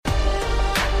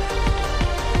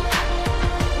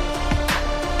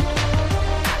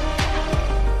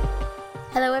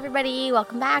everybody.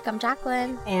 Welcome back. I'm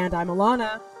Jacqueline. And I'm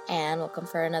Alana. And welcome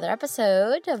for another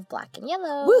episode of Black and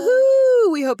Yellow.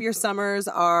 Woohoo! We hope your summers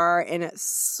are in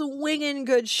swinging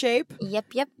good shape. Yep.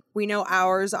 We know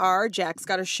ours are. Jack's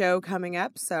got a show coming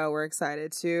up, so I'm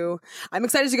excited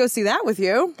to go see that with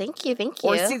you. Thank you.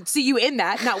 Or see you in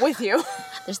that, not with you.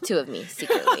 There's two of me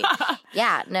secretly.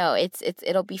 Yeah, no,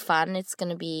 it'll be fun. It's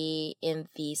gonna be in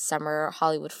the Summer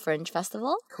Hollywood Fringe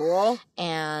Festival. Cool.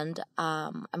 And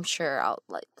I'm sure I'll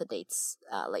let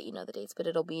you know the dates, but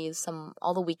it'll be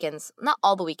all the weekends, not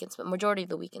all the weekends, but majority of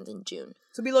the weekends in June.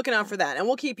 So be looking out for that, and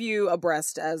we'll keep you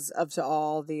abreast as of to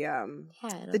all the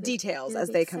details as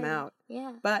they come out.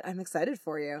 Yeah. But I'm excited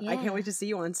for you. Yeah. I can't wait to see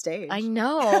you on stage. I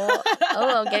know.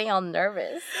 I'm getting all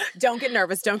nervous. Don't get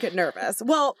nervous.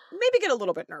 Well, maybe get a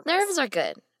little bit nervous. Nerves are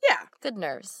good. Yeah. Good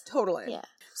nerves. Totally. Yeah.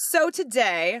 So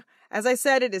today, as I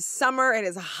said, it is summer. It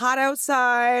is hot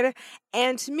outside.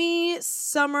 And to me,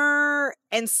 summer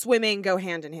and swimming go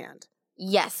hand in hand.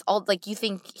 Yes. You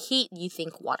think heat, you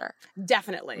think water.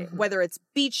 Definitely. Mm-hmm. Whether it's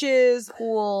beaches,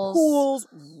 pools,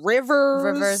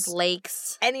 rivers,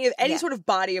 lakes, any sort of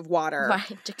body of water.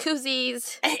 right.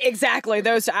 Jacuzzis. Exactly.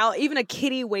 Even a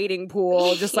kiddie wading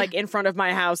pool just like in front of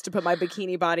my house to put my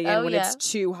bikini body in when it's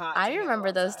too hot. I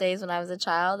remember those days when I was a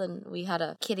child and we had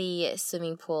a kiddie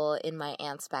swimming pool in my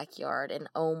aunt's backyard, and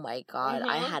oh my God,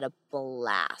 I had a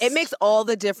blast. It makes all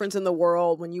the difference in the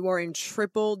world when you are in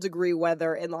triple degree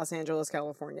weather in Los Angeles,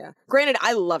 California. Granted,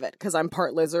 I love it because I'm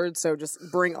part lizard, so just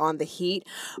bring on the heat.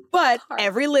 But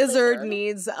every lizard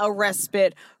needs a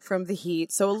respite from the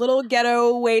heat. So a little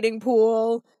ghetto wading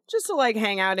pool just to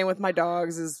hang out in with my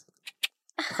dogs is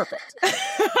perfect.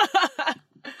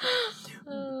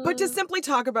 But to simply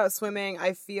talk about swimming,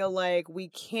 I feel like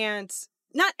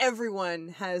not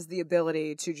everyone has the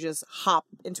ability to just hop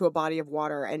into a body of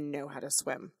water and know how to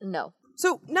swim. No.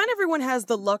 So not everyone has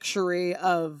the luxury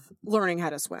of learning how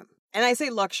to swim. And I say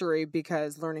luxury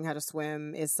because learning how to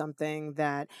swim is something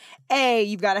that,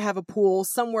 you've got to have a pool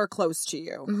somewhere close to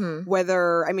you.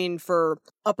 Mm-hmm. For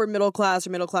upper middle class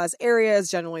or middle class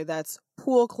areas, generally that's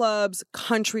pool clubs,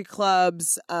 country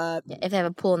clubs. If they have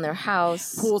a pool in their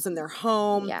house. Pools in their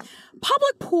home. Yeah.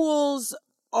 Public pools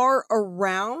are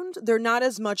around. They're not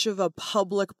as much of a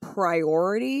public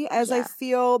priority as I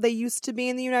feel they used to be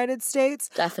in the United States.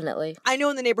 Definitely. I know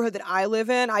in the neighborhood that I live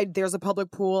in, there's a public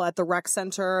pool at the rec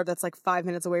center that's 5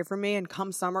 minutes away from me, and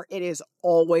come summer, it is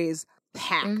always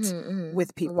packed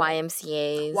with people.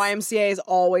 YMCA is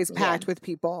always packed with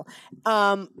people.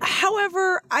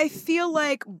 However, I feel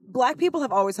like Black people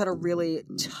have always had a really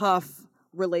tough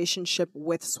relationship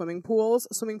with swimming pools.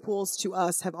 Swimming pools to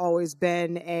us have always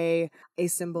been a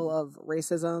symbol of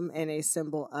racism and a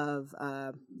symbol of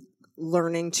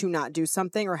learning to not do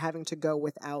something or having to go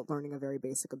without learning a very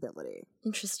basic ability.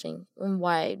 Interesting. And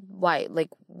why?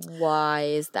 Why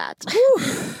is that?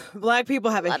 Black people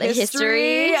have a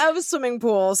history of swimming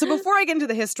pools. So before I get into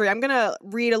the history, I'm going to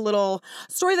read a little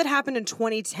story that happened in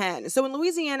 2010. So in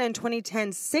Louisiana in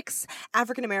 2010, 6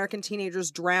 African-American teenagers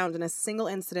drowned in a single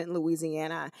incident in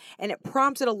Louisiana. And it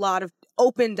prompted a lot of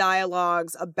open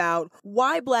dialogues about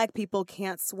why Black people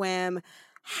can't swim,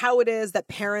 how it is that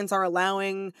parents are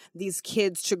allowing these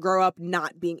kids to grow up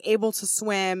not being able to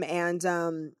swim. And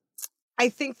I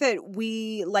think that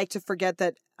we like to forget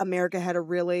that America had a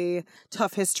really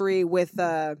tough history with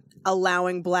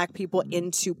allowing Black people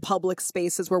into public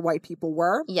spaces where white people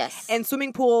were. Yes. And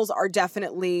swimming pools are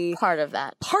definitely part of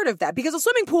that. Because a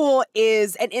swimming pool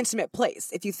is an intimate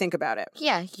place, if you think about it.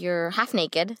 Yeah, you're half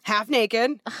naked.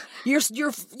 You're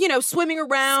swimming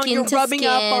around, Skin you're to rubbing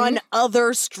skin, up on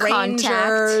other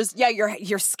strangers. contact. Yeah,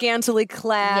 you're scantily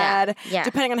clad. Yeah.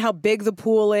 Depending on how big the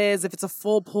pool is, if it's a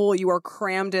full pool, you are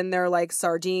crammed in there like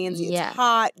sardines. It's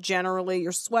hot generally,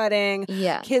 you're sweating.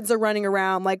 Yeah. Kids are running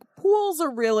around. Pools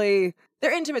are really,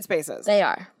 they're intimate spaces. They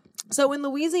are. So in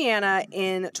Louisiana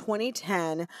in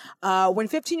 2010, when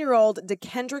 15-year-old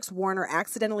DeKendrix Warner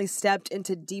accidentally stepped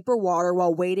into deeper water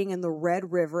while wading in the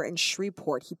Red River in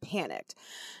Shreveport, he panicked.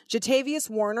 Jatavius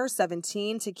Warner,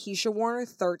 17, Takesha Warner,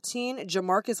 13,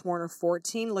 Jamarcus Warner,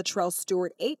 14, Latrell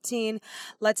Stewart, 18,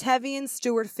 Latavian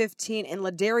Stewart, 15, and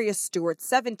Ladarius Stewart,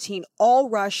 17, all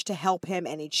rushed to help him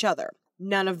and each other.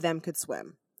 None of them could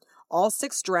swim. All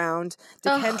 6 drowned.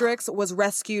 DeKendrix was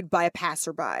rescued by a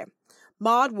passerby.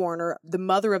 Maud Warner, the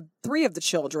mother of 3 of the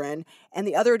children, and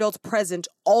the other adults present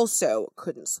also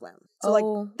couldn't swim.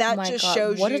 So, that just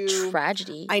shows you... What a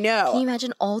tragedy. I know. Can you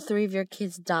imagine all 3 of your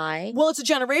kids die? Well, it's a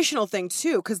generational thing,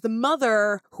 too, because the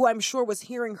mother, who I'm sure was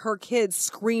hearing her kids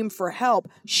scream for help,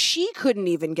 she couldn't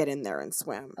even get in there and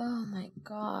swim. Oh, my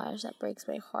gosh. That breaks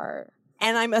my heart.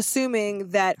 And I'm assuming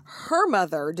that her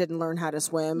mother didn't learn how to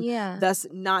swim. Yeah. Thus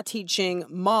not teaching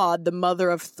Maud, the mother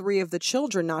of 3 of the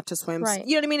children, not to swim. Right.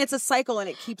 You know what I mean? It's a cycle and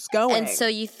it keeps going. And so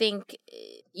you think,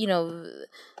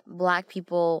 Black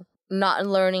people not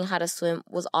learning how to swim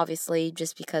was obviously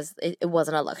just because it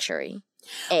wasn't a luxury.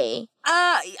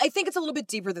 I think it's a little bit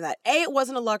deeper than that. It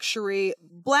wasn't a luxury.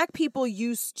 Black people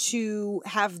used to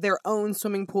have their own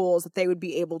swimming pools that they would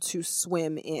be able to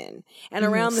swim in. And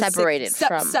around the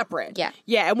separate. Yeah.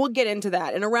 Yeah, and we'll get into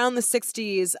that. And around the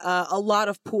 60s, a lot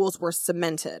of pools were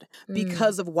cemented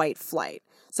because of white flight.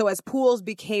 So as pools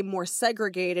became more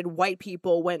segregated, white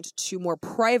people went to more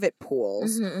private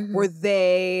pools where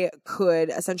they could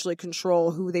essentially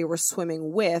control who they were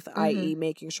swimming with, i.e.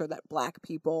 making sure that Black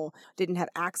people didn't have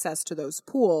access to those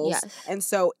pools. Yes. And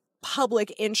so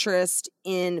public interest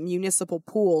in municipal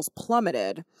pools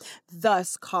plummeted,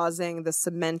 thus causing the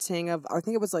cementing of, I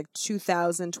think it was like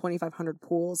 2,500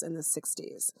 pools in the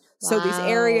 60s. So these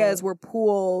areas where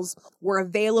pools were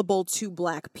available to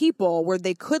Black people, where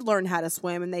they could learn how to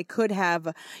swim and they could have,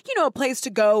 a place to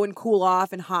go and cool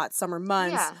off in hot summer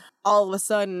months, all of a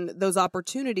sudden those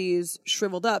opportunities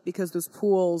shriveled up because those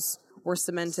pools were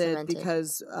cemented.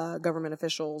 Because government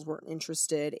officials weren't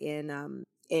interested in.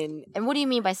 And what do you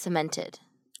mean by cemented?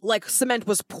 Like cement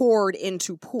was poured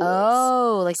into pools.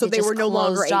 Oh, like so they were no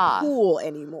longer a off. pool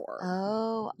anymore.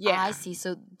 Oh, yeah. I see.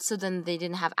 So then they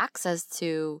didn't have access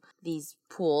to these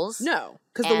pools. No,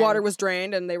 because the water was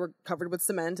drained and they were covered with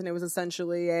cement, and it was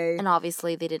essentially And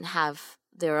obviously they didn't have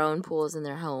their own pools in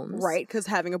their homes. Right, because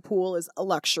having a pool is a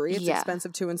luxury. It's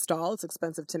expensive to install. It's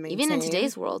expensive to maintain. Even in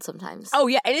today's world sometimes. Oh,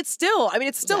 yeah. And it's still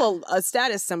a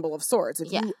status symbol of sorts.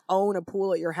 If you own a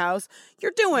pool at your house,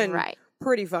 you're doing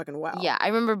pretty fucking well. Yeah, I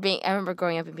remember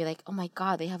growing up and being like, oh my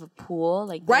God, they have a pool?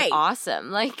 Like, they're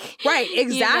awesome. Like, right,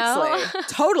 exactly.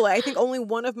 Totally. I think only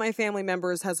one of my family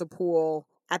members has a pool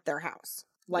at their house.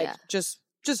 Like, just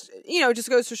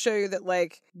goes to show you that,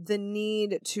 like, the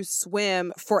need to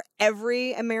swim for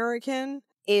every American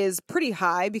is pretty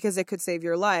high because it could save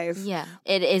your life. Yeah,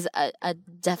 it is a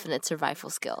definite survival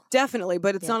skill. Definitely,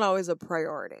 but it's not always a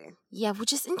priority. Yeah,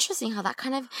 which is interesting how that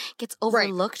kind of gets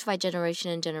overlooked by generation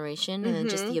and generation, and then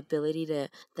just the ability that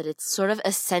it's sort of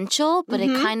essential, but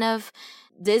it kind of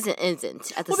isn't at the same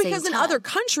time. Well, because in other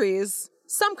countries,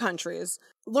 some countries,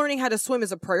 learning how to swim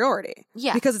is a priority.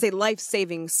 Yeah. Because it's a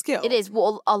life-saving skill. It is.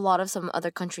 Well, a lot of some other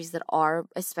countries that are,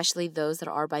 especially those that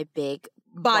are by big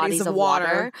bodies of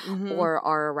water or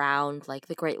are around like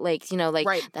the Great Lakes,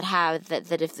 that have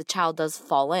that if the child does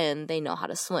fall in, they know how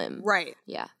to swim. Right.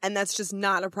 Yeah. And that's just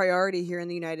not a priority here in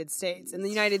the United States. In the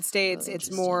United States,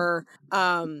 it's more,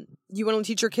 you want to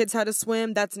teach your kids how to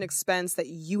swim, that's an expense that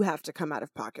you have to come out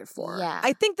of pocket for. Yeah.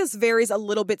 I think this varies a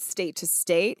little bit state to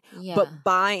state, but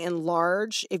by and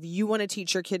large, if you want to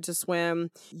teach your kid to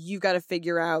swim, you've got to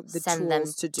figure out the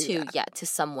tools to do that. Yeah, to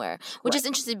somewhere. Which is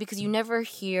interesting because you never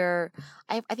hear,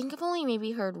 I think I've only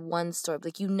maybe heard one story,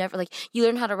 like you never, like you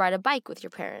learn how to ride a bike with your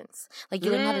parents. Like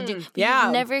you learn how to do, but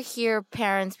you never hear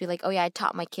parents be like, oh yeah, I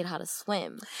taught my kid how to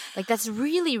swim. Like that's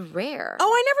really rare. Oh,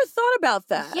 I never thought about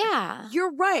that. Yeah.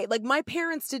 You're right. Like my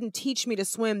parents didn't teach me to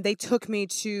swim. They took me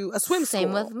to a swim school.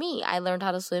 Same with me. I learned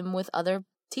how to swim with other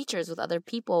teachers, with other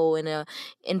people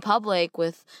in public,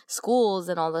 with schools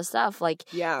and all this stuff.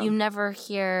 Like you never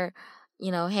hear,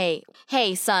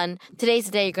 hey son, today's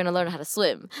the day you're gonna learn how to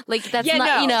swim. Like that's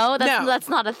that's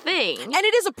not a thing. And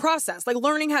it is a process. Like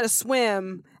learning how to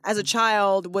swim as a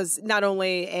child was not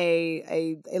only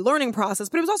a learning process,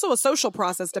 but it was also a social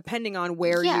process depending on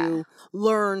where you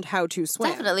learned how to swim.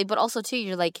 Definitely, but also too,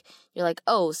 you're like,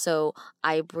 oh, so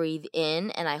I breathe in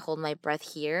and I hold my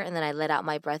breath here and then I let out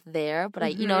my breath there.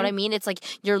 But you know what I mean? It's like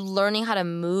you're learning how to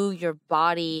move your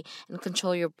body and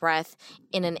control your breath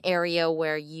in an area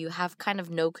where you have kind of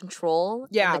no control.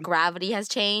 Yeah. And the gravity has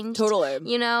changed. Totally.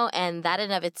 And that in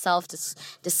of itself, just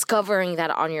discovering that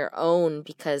on your own,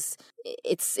 because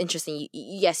it's interesting.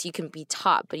 Yes, you can be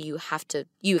taught, but you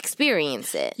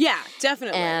experience it. Yeah,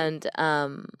 definitely.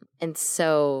 And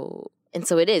so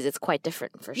it is. It's quite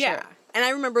different for sure. Yeah. And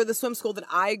I remember the swim school that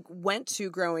I went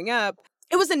to growing up,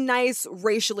 it was a nice,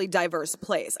 racially diverse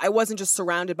place. I wasn't just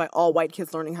surrounded by all white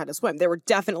kids learning how to swim. There were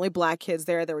definitely Black kids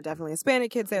there. There were definitely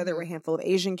Hispanic kids there. There were a handful of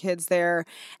Asian kids there.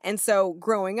 And so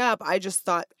growing up, I just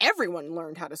thought everyone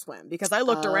learned how to swim because I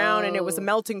looked around and it was a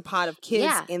melting pot of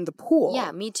kids in the pool.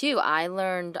 Yeah, me too. I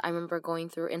remember going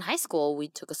through in high school, we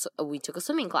took a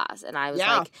swimming class and I was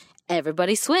like,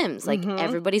 everybody swims. Like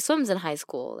everybody swims in high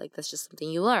school. Like that's just something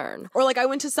you learn. Or like I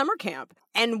went to summer camp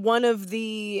and one of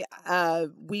the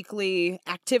weekly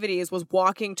activities was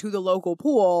walking to the local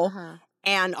pool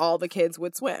and all the kids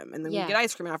would swim. And then Yeah. we'd get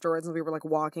ice cream afterwards and we were like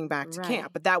walking back to Right.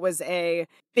 camp. But that was a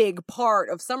big part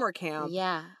of summer camp.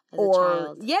 Yeah. As a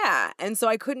child. Yeah. And so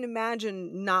I couldn't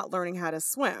imagine not learning how to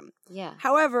swim. Yeah.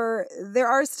 However, there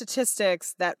are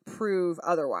statistics that prove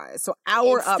otherwise. So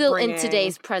our It's still in upbringing-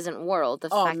 today's present world, the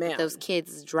Oh, fact man. that those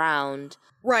kids drowned,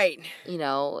 Right. you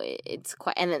know, it's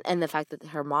quite, and the fact that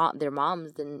their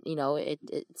moms didn't, you know, it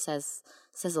says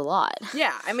a lot.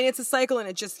 Yeah, I mean, it's a cycle and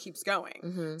it just keeps going.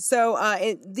 Mm-hmm. So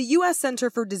the U.S. Center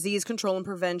for Disease Control and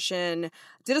Prevention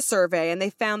did a survey, and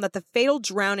they found that the fatal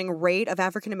drowning rate of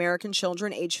African-American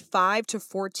children aged 5 to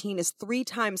 14 is 3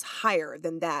 times higher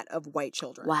than that of white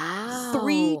children. Wow.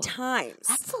 3 times.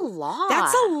 That's a lot.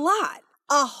 That's a lot.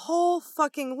 A whole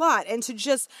fucking lot. And to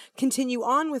just continue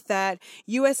on with that,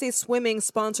 USA Swimming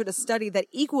sponsored a study that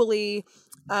equally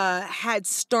had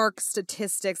stark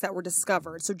statistics that were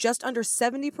discovered. So just under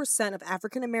 70% of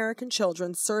African American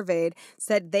children surveyed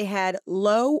said they had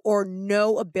low or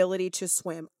no ability to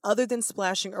swim other than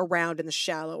splashing around in the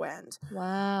shallow end.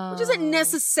 Wow. Which isn't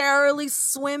necessarily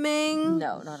swimming.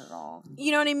 No, not at all.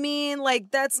 You know what I mean? Like,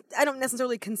 I don't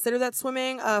necessarily consider that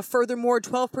swimming. Furthermore,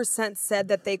 12% said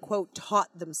that they, quote, taught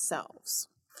themselves.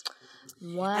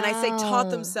 Wow. And I say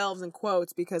taught themselves in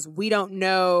quotes because we don't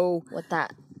know what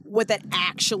that. what that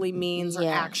actually means or Yeah.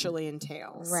 actually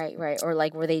entails. Right. Or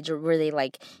like were they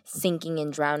like sinking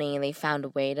and drowning and they found a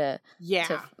way to you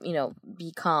know,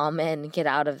 be calm and get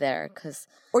out of there because.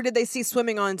 Or did they see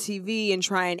swimming on TV and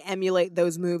try and emulate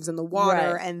those moves in the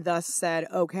water Right. and thus said,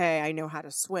 okay, I know how to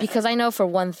swim? Because I know for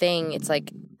one thing, it's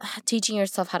like teaching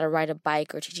yourself how to ride a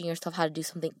bike or teaching yourself how to do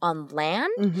something on land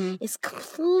is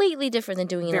completely different than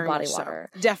doing it in Very the body much so. water.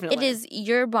 Definitely. It is,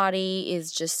 your body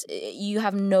is just, you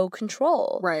have no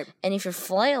control. Right. And if you're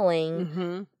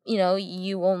flailing, you know,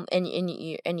 you won't,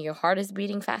 and your heart is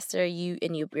beating faster, you're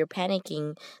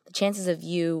panicking, the chances of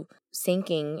you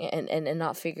sinking and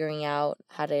not figuring out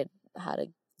how to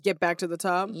Get back to the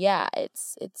top. yeah,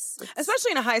 it's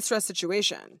Especially in a high stress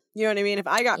situation. You know what I mean? If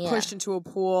I got Yeah. pushed into a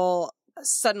pool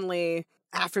suddenly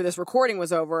after this recording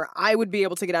was over, I would be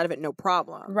able to get out of it no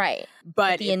problem. right.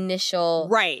 But The initial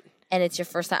right. and it's your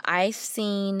first time. I've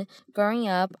seen growing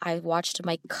up. I watched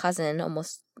my cousin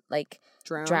almost like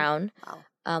drown. Wow.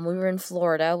 We were in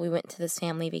Florida. We went to this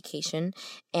family vacation,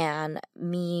 and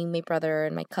me, my brother,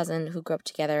 and my cousin who grew up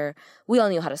together, we all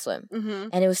knew how to swim. Mm-hmm.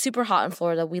 And it was super hot in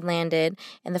Florida. We landed,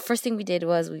 and the first thing we did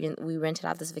was we rented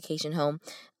out this vacation home.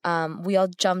 We all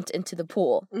jumped into the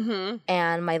pool, Mm-hmm.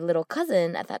 and my little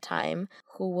cousin at that time,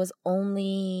 who was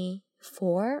only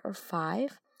 4 or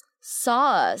 5,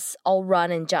 saw us all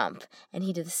run and jump, and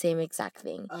he did the same exact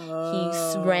thing.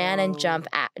 He ran and jumped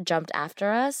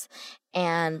after us,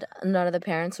 and none of the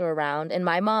parents were around. And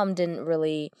my mom didn't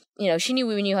really, you know, she knew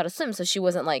we knew how to swim, so she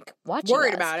wasn't like watching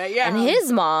Worried us. about it, yeah. And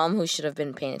his mom, who should have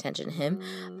been paying attention to him,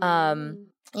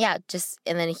 yeah,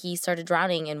 and then he started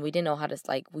drowning, and we didn't know how to,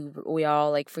 like, we were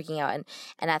all like freaking out.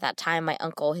 And at that time, my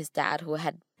uncle, his dad, who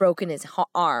had broken his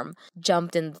arm,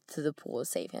 jumped into the pool to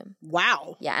save him.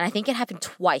 Wow. Yeah, and I think it happened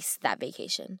twice that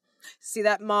vacation. See,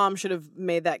 that mom should have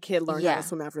made that kid learn how Yeah. to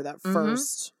swim after that Mhm.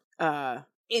 first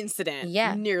incident.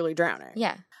 Yeah. Nearly drowning.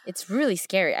 Yeah, it's really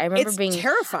scary. I remember It's being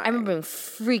terrifying. I remember being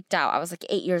freaked out. I was like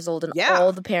 8 years old, and Yeah.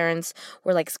 all the parents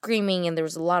were like screaming, and there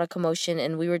was a lot of commotion,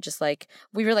 and we were just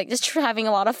having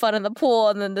a lot of fun in the pool,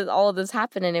 and then all of this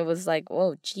happened, and it was like,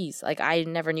 whoa, geez, like I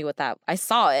never knew I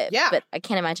saw it, Yeah. but I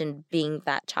can't imagine being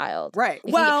that child. Right.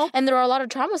 Like, Well, and there are a lot of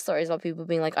trauma stories about people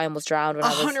being like, I almost drowned when I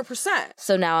was 100%.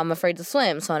 so now I'm afraid to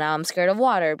swim. So now I'm scared of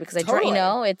water because I drown. You Totally.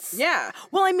 know, it's Yeah.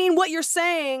 Well, I mean, what you're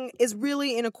saying is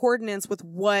really in accordance with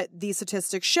what these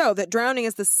statistics show, that drowning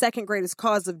is the second greatest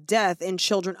cause of death in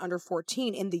children under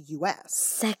 14 in the U.S.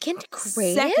 second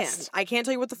greatest. Second. I can't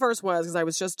tell you what the first was because I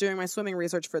was just doing my swimming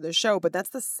research for this show, but that's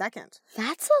the second.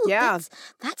 That's Yeah.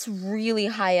 that's really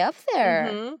high up there.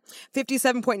 Mhm.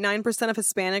 57.9% of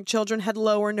Hispanic children had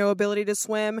low or no ability to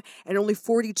swim, and only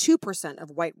 42%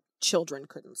 of white children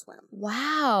couldn't swim.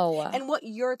 Wow. And what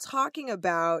you're talking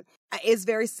about is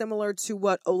very similar to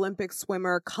what Olympic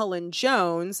swimmer Cullen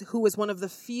Jones, who was one of the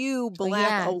few black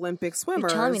Yeah. Olympic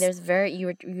swimmers. You're telling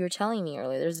me you were telling me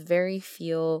earlier there's very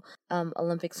few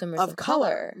Olympic swimmers of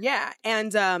color. Yeah.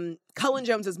 And Cullen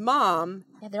Jones's mom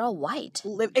Yeah, they're all white.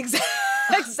 lived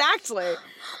exactly.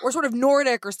 Or sort of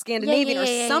Nordic or Scandinavian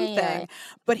or something. yeah.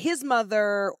 But his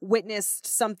mother witnessed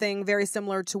something very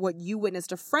similar to what you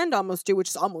witnessed a friend almost do, which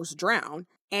is almost drown.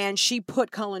 and she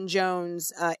put Cullen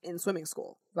Jones in swimming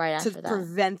school Right after to that.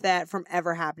 prevent that from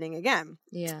ever happening again.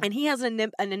 Yeah. And he has an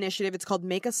initiative. It's called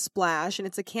Make a Splash, and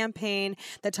it's a campaign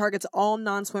that targets all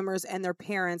non-swimmers and their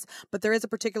parents, but there is a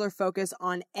particular focus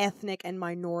on ethnic and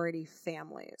minority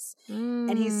families.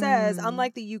 And he says,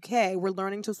 unlike the UK, where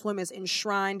learning to swim is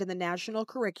enshrined in the national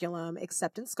curriculum,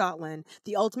 except in Scotland,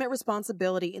 the ultimate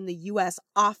responsibility in the US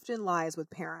often lies with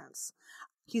parents.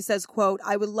 He says, quote,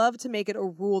 I would love to make it a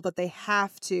rule that they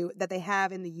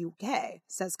have in the UK,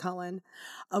 says Cullen,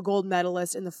 a gold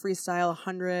medalist in the freestyle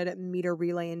 100-meter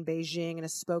relay in Beijing and a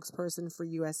spokesperson for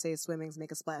USA Swimming's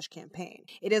Make a Splash campaign.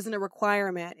 It isn't a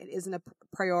requirement. It isn't a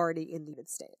priority in the United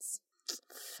States.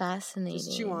 Fascinating.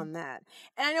 Just chew on that.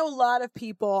 And I know a lot of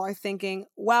people are thinking,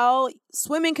 well,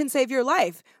 swimming can save your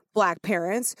life. Black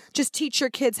parents, just teach your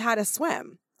kids how to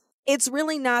swim. It's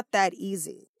really not that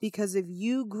easy, because if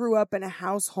you grew up in a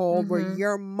household where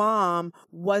your mom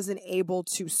wasn't able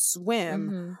to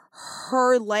swim,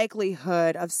 her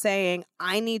likelihood of saying,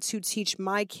 I need to teach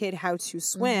my kid how to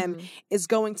swim is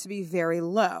going to be very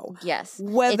low. Yes.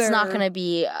 It's not going to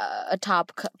be a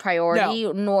top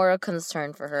priority nor a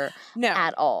concern for her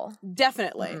at all.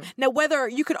 Definitely. Now, whether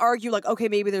you could argue like, okay,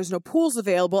 maybe there's no pools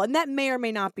available, and that may or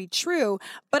may not be true,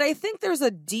 but I think there's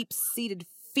a deep-seated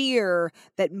fear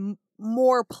that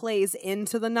more plays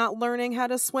into the not learning how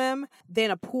to swim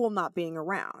than a pool not being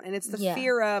around. And it's the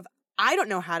fear of, I don't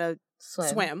know how to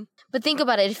swim. But think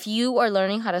about it. If you are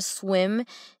learning how to swim,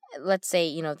 let's say,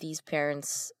 you know, these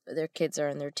parents, their kids are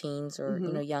in their teens or,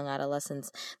 you know, young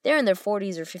adolescents, they're in their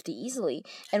 40s or 50 easily.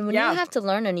 And when you have to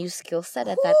learn a new skill set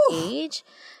at that age,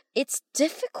 it's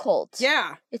difficult.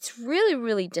 Yeah. It's really,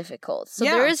 really difficult. So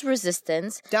there is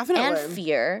resistance and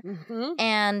fear.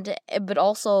 But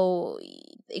also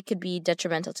it could be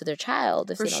detrimental to their child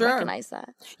if they don't recognize that.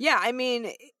 Yeah. I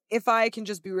mean, if I can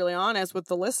just be really honest with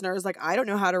the listeners, like, I don't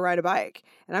know how to ride a bike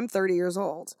and I'm 30 years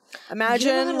old.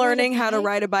 Imagine learning how to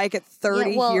ride a bike at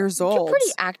 30 years old. You're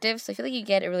pretty active, so I feel like you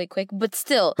get it really quick. But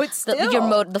still.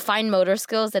 The fine motor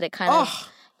skills that it kind of...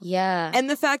 Yeah. And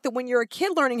the fact that when you're a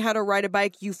kid learning how to ride a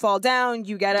bike, you fall down,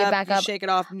 you get up, you shake it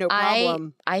off, no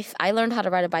problem. I learned how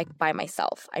to ride a bike by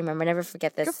myself. I remember, I never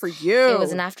forget this. Good for you. It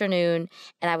was an afternoon,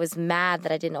 and I was mad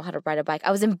that I didn't know how to ride a bike.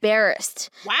 I was embarrassed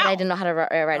that I didn't know how to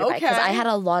ride a bike, because I had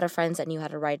a lot of friends that knew how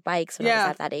to ride bikes when I was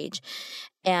at that age.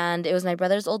 And it was my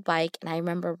brother's old bike, and I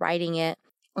remember riding it,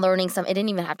 learning some. It didn't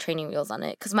even have training wheels on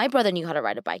it, because my brother knew how to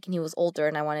ride a bike, and he was older,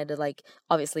 and I wanted to, like,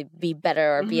 obviously be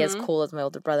better or be as cool as my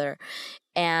older brother.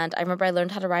 And I remember I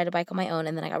learned how to ride a bike on my own,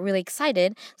 and then I got really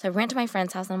excited. So I ran to my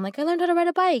friend's house, and I'm like, I learned how to ride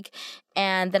a bike.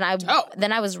 And then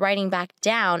I was riding back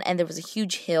down, and there was a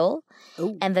huge hill.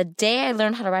 Ooh. And the day I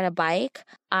learned how to ride a bike,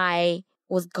 I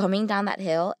was coming down that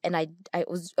hill, and I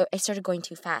started going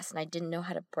too fast, and I didn't know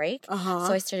how to brake.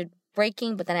 So I started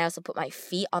braking, but then I also put my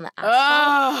feet on the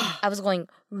asphalt. I was going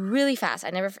really fast.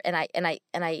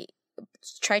 I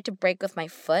tried to brake with my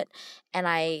foot, and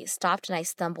I stopped, and I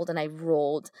stumbled, and I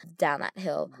rolled down that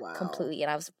hill completely,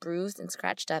 and I was bruised and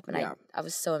scratched up, and I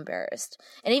was so embarrassed.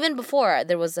 And even before,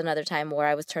 there was another time where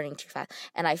I was turning too fast,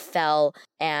 and I fell,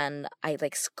 and I,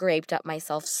 like, scraped up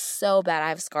myself so bad. I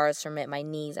have scars from it, my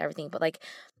knees, everything, but, like,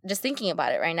 just thinking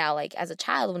about it right now, like, as a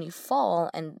child, when you fall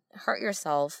and hurt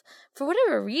yourself, for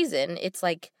whatever reason, it's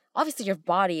like, obviously your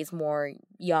body is more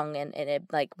young and it,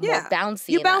 like, more bouncy.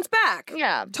 You bounce back.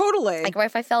 Yeah. Totally. Like,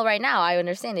 if I fell right now, I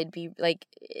understand it'd be, like,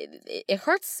 it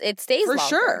hurts, it stays for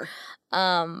longer.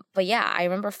 Sure. But yeah, I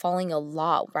remember falling a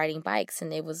lot riding bikes,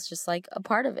 and it was just, like, a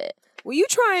part of it. Well, you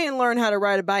try and learn how to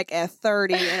ride a bike at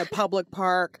 30 in a public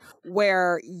park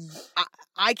where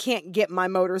I can't get my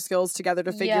motor skills together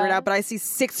to figure it out, but I see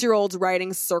 6-year-olds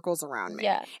riding circles around me.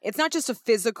 Yeah. It's not just a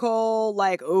physical,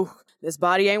 like, oh, this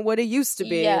body ain't what it used to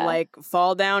be. Yeah. Like,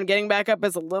 fall down, getting back up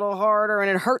is a little harder,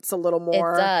 and it hurts a little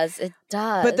more. It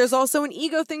does. But there's also an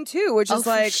ego thing, too, which is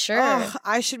like,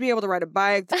 I should be able to ride a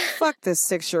bike. Fuck this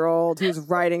 6-year-old who's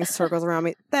riding circles around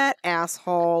me. That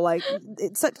asshole. Like,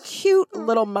 it's a cute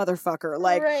little motherfucker.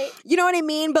 Like, you know what I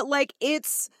mean? But, like,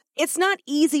 it's not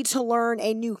easy to learn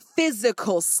a new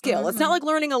physical skill. It's not like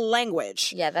learning a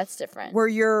language. Yeah, that's different. Where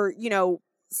you're, you know,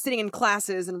 sitting in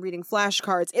classes and reading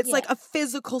flashcards. It's like a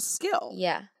physical skill.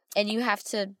 Yeah. And you have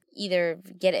to either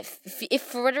get it if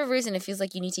for whatever reason it feels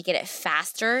like you need to get it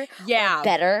faster, Yeah, or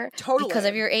better, totally. because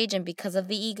of your age and because of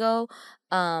the ego,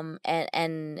 and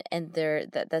their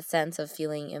that sense of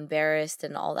feeling embarrassed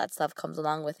and all that stuff comes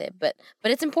along with it. But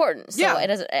it's important. So it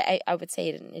doesn't. I would say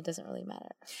it doesn't really matter.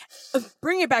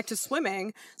 Bring it back to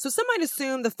swimming. So some might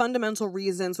assume the fundamental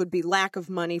reasons would be lack of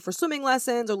money for swimming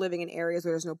lessons or living in areas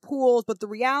where there's no pools. But the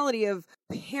reality of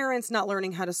parents not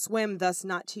learning how to swim, thus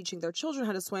not teaching their children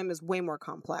how to swim, is way more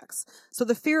complex. So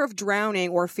the fear of drowning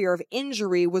or fear of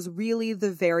injury was really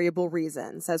the variable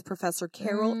reason, says Professor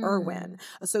Carol Irwin,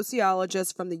 a sociologist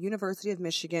from the University of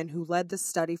Michigan who led the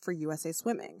study for USA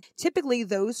Swimming. Typically,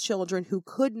 those children who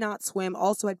could not swim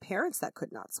also had parents that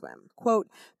could not swim. Quote,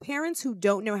 parents who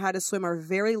don't know how to swim are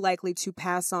very likely to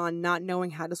pass on not knowing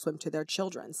how to swim to their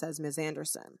children, says Ms.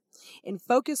 Anderson. In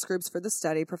focus groups for the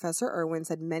study, Professor Irwin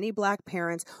said many Black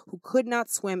parents who could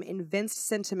not swim evinced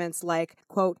sentiments like,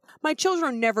 quote, my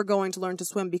children are never going to learn to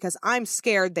swim because I'm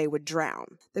scared they would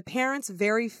drown. The parents'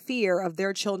 very fear of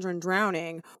their children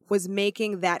drowning was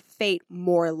making that fate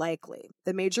more likely.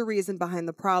 The major reason behind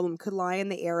the problem could lie in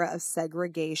the era of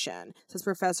segregation, says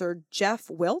Professor Jeff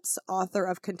Wiltz, author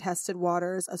of Contested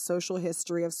Waters, A Social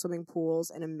History of Swimming Pools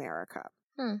in America.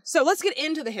 So let's get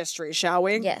into the history, shall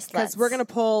we? Yes, because we're going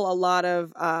to pull a lot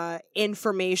of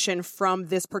information from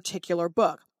this particular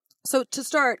book. So to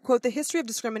start, quote, the history of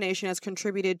discrimination has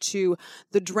contributed to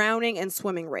the drowning and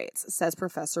swimming rates, says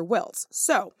Professor Wiltz.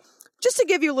 So just to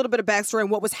give you a little bit of backstory on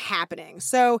what was happening.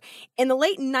 So in the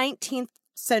late 19th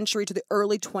century to the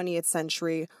early 20th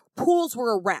century, pools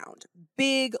were around.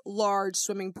 Big, large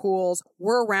swimming pools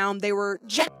were around. They were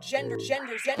gender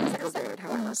segregated,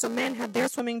 however. So men had their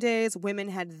swimming days, women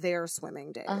had their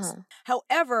swimming days.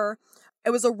 However,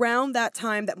 it was around that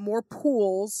time that more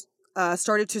pools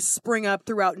started to spring up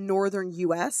throughout northern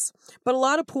U.S., but a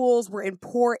lot of pools were in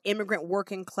poor immigrant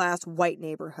working class white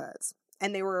neighborhoods,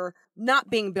 and they were not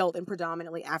being built in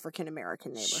predominantly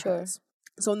African-American neighborhoods. Sure.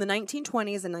 So in the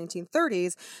 1920s and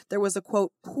 1930s, there was a,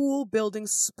 quote, pool building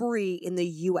spree in the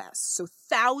U.S. So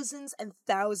thousands and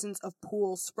thousands of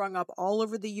pools sprung up all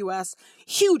over the U.S.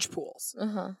 Huge pools.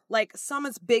 Like some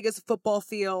as big as football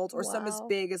fields or some as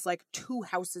big as like 2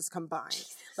 houses combined.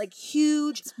 Jesus. Like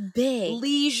huge, big,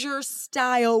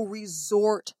 leisure-style,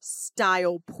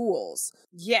 resort-style pools.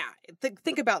 Yeah,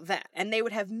 think about that. And they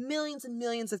would have millions and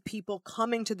millions of people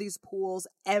coming to these pools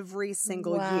every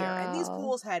single year. And these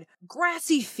pools had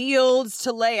grassy fields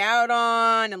to lay out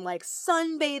on and like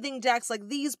sunbathing decks. Like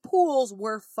these pools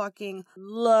were fucking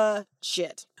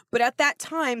legit. But at that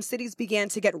time, cities began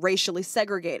to get racially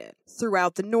segregated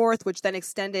throughout the North, which then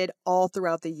extended all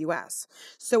throughout the U.S.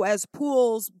 So as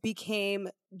pools became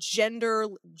gender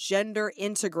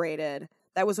integrated,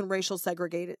 that was when racial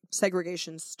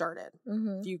segregation started,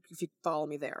 if you follow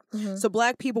me there. So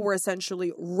Black people were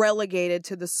essentially relegated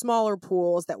to the smaller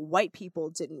pools that white people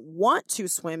didn't want to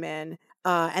swim in.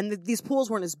 And these pools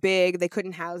weren't as big. They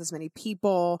couldn't house as many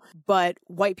people. But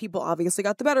white people obviously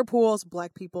got the better pools.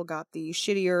 Black people got the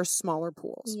shittier, smaller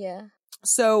pools. Yeah.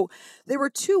 So there were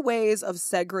 2 ways of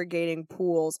segregating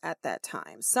pools at that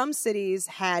time. Some cities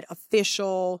had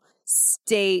official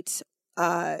state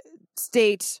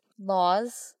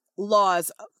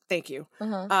laws, thank you,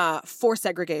 for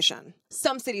segregation.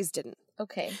 Some cities didn't.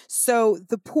 Okay. So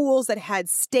the pools that had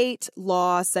state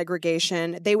law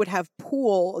segregation, they would have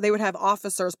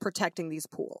officers protecting these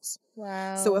pools.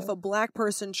 Wow. So if a Black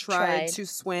person tried to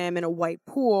swim in a white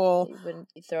pool, they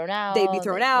wouldn't be thrown out. They'd be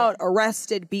thrown out,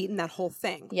 arrested, beaten, that whole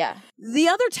thing. Yeah. The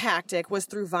other tactic was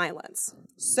through violence.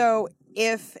 So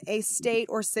if a state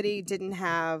or city didn't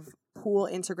have pool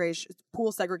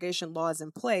segregation laws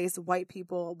in place, white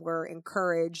people were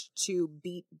encouraged to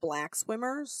beat Black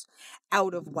swimmers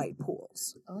out of white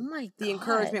pools. Oh my God. The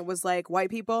encouragement was like,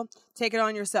 white people, take it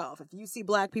on yourself. If you see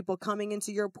Black people coming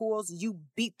into your pools, you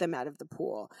beat them out of the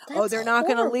pool. They're not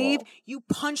going to leave. You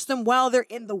punch them while they're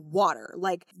in the water.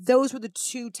 Like, those were the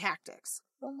 2 tactics.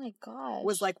 Oh my gosh.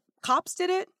 Was like, cops did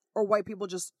it, or white people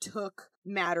just took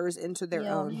matters into their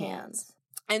own hands.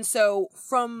 And so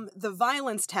from the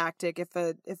violence tactic, if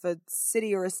a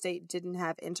city or a state didn't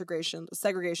have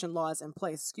segregation laws in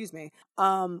place,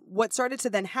 what started to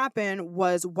then happen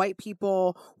was white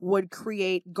people would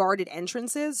create guarded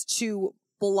entrances to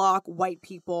block Black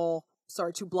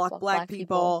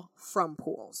people from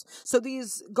pools. So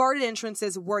these guarded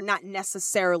entrances were not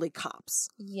necessarily cops.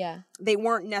 Yeah. They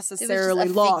weren't necessarily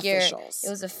law officials. It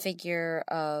was a figure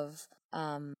of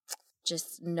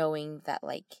just knowing that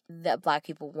that Black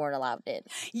people weren't allowed in.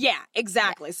 Yeah,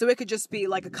 exactly. Yeah. So it could just be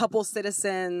like a couple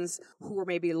citizens who were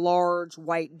maybe large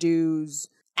white dudes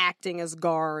acting as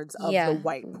guards of the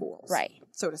white pools. Right.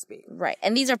 So to speak. Right.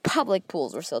 And these are public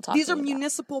pools we're still talking These are about.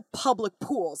 municipal public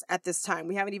pools at this time.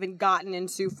 We haven't even gotten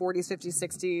into 40s, 50s,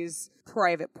 60s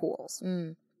private pools.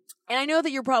 Mm. And I know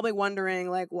that you're probably wondering,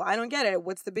 like, well, I don't get it.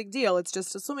 What's the big deal? It's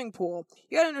just a swimming pool.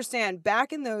 You got to understand,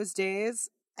 back in those days,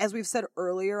 as we've said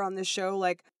earlier on this show,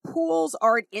 like, pools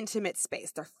are an intimate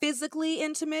space. They're physically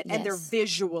intimate and they're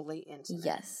visually intimate.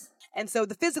 Yes. And so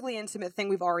the physically intimate thing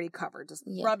we've already covered, just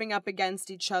rubbing up against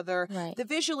each other. Right. The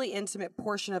visually intimate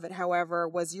portion of it, however,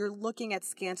 was you're looking at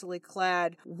scantily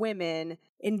clad women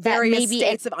in various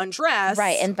states of undress.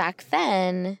 Right. And back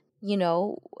then, you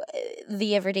know,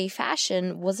 the everyday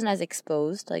fashion wasn't as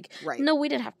exposed. Like, no, we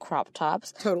didn't have crop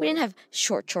tops. Totally. We didn't have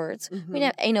short shorts. We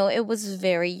didn't have, you know, it was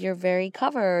you're very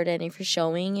covered. And if you're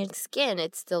showing your skin,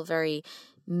 it's still very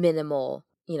minimal.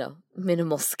 You know,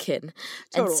 minimal skin.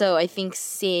 Totally. And so I think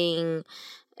seeing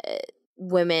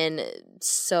women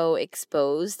so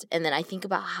exposed, and then I think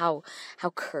about how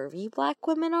curvy Black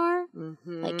women are.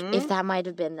 Mm-hmm. Like, if that might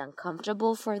have been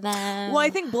uncomfortable for them. Well,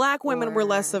 I think Black women were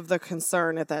less of the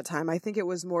concern at that time. I think it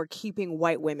was more keeping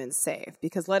white women safe,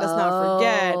 because let us not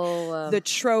forget the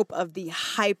trope of the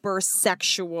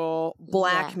hypersexual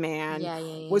Black man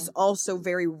was also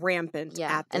very rampant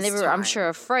at this and they were, time. I'm sure,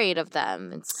 afraid of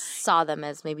them and saw them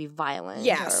as maybe violent.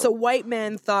 Yeah, so white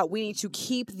men thought we need to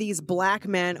keep these Black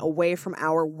men away from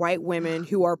our white women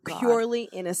who are purely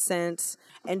innocent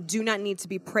and do not need to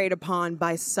be preyed upon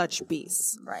by such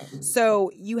beasts. Right.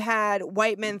 So you had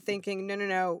white men thinking,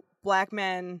 no, Black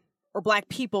men or Black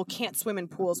people can't swim in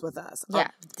pools with us. Yeah,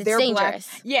 it's dangerous.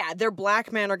 Their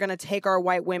Black men are going to take our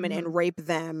white women and rape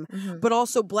them. But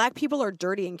also, Black people are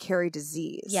dirty and carry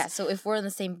disease. Yeah, so if we're in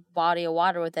the same body of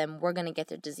water with them, we're going to get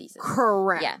their diseases.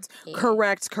 Correct. Yeah.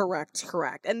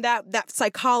 Correct. And that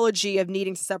psychology of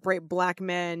needing to separate Black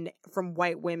men from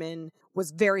white women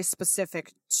was very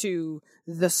specific to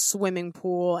the swimming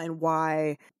pool, and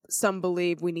why some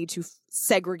believe we need to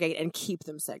segregate and keep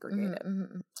them segregated.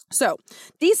 So,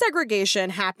 desegregation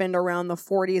happened around the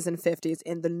 40s and 50s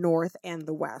in the North and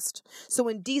the West. So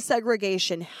when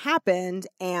desegregation happened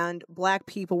and Black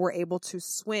people were able to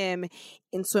swim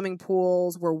in swimming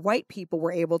pools where white people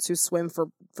were able to swim for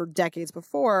decades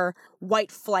before,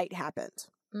 white flight happened.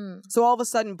 So all of a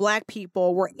sudden, Black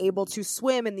people were able to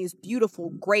swim in these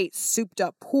beautiful, great,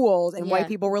 souped-up pools, and white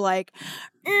people were like,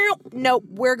 nope,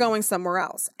 we're going somewhere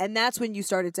else. And that's when you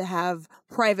started to have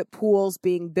private pools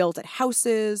being built at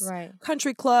houses,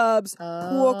 country clubs,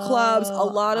 pool clubs. A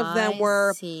lot of them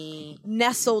were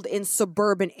nestled in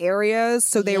suburban areas,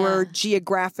 so they were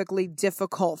geographically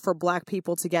difficult for Black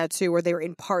people to get to, or they were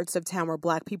in parts of town where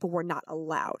Black people were not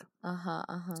allowed.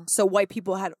 So white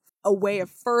people had a way of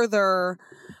further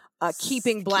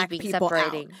keeping Black people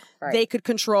separating. Out. They could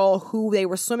control who they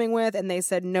were swimming with, and they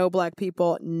said, no, Black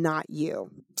people, not you.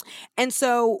 And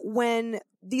so when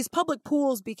these public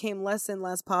pools became less and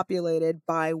less populated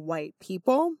by white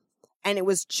people, and it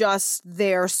was just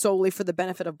there solely for the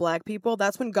benefit of Black people,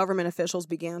 that's when government officials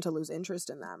began to lose interest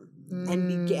in them.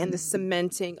 And the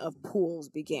cementing of pools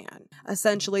began.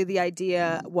 Essentially, the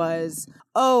idea was,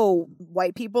 oh,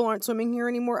 white people aren't swimming here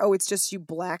anymore? Oh, it's just you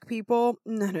Black people?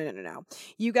 No.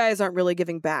 You guys aren't really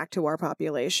giving back to our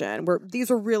population. These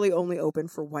are really only open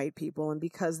for white people, and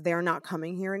because they're not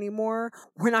coming here anymore,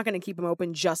 we're not going to keep them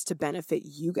open just to benefit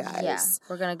you guys. Yeah,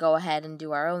 we're going to go ahead and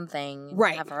do our own thing.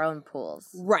 Right. Have our own pools.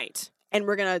 Right. And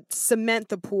we're going to cement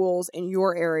the pools in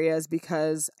your areas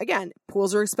because, again,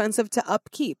 pools are expensive to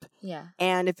upkeep. Yeah.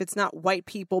 And if it's not white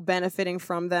people benefiting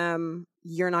from them,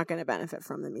 you're not going to benefit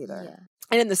from them either. Yeah.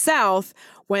 And in the South,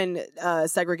 when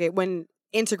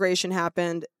integration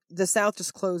happened, the South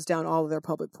just closed down all of their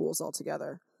public pools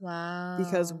altogether. Wow.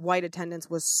 Because white attendance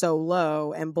was so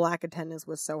low and Black attendance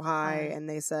was so high, and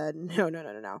they said,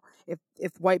 no.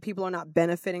 If white people are not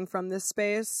benefiting from this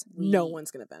space, no one's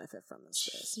going to benefit from this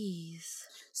space.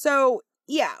 Jeez. So,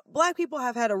 yeah, Black people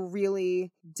have had a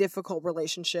really difficult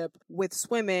relationship with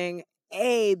swimming,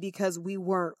 because we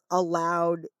weren't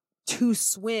allowed to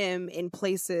swim in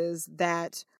places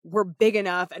that were big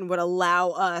enough and would allow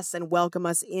us and welcome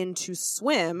us in to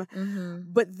swim.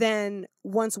 But then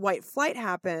once white flight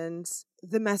happened,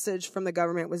 the message from the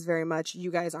government was very much, you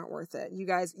guys aren't worth it.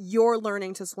 Your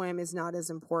learning to swim is not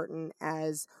as important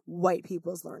as white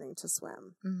people's learning to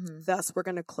swim. Thus, we're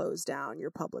going to close down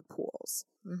your public pools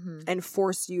and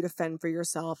force you to fend for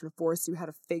yourself and force you how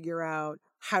to figure out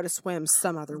how to swim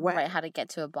some other way. Right, how to get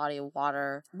to a body of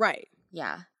water. Right.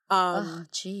 Yeah. Oh,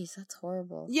 jeez, that's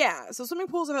horrible. Yeah, so swimming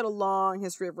pools have had a long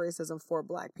history of racism for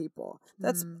Black people.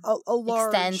 That's a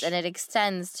large... It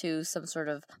extends to some sort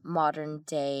of modern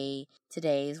day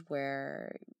today's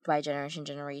where by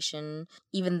generation,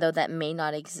 even though that may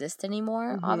not exist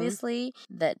anymore, obviously,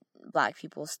 that Black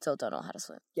people still don't know how to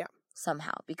swim. Yeah.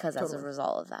 Somehow, because as a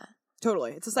result of that.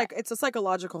 Totally. It's a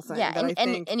psychological thing. Yeah, that I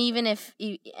think... and even if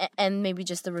and maybe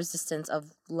just the resistance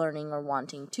of learning or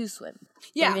wanting to swim.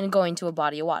 Yeah. Even going to a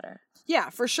body of water. Yeah,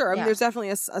 for sure. I mean, there's definitely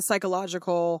a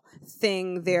psychological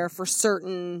thing there for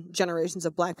certain generations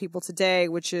of Black people today,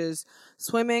 which is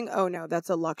swimming. Oh no, that's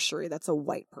a luxury. That's a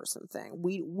white person thing.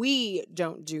 We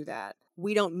don't do that.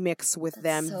 We don't mix with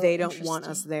them. So they don't want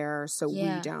us there, so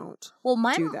we don't. Well,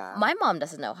 do that. My mom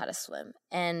doesn't know how to swim,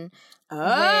 and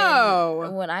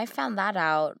oh, when I found that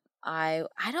out, I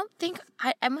don't think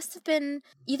I must have been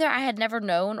either I had never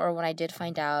known, or when I did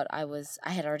find out, I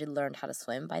had already learned how to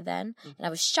swim by then, and I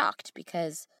was shocked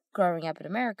because growing up in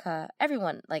America,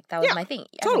 everyone that was my thing.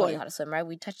 Everyone knew how to swim, right?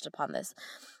 We touched upon this,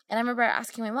 and I remember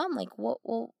asking my mom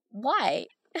well, why?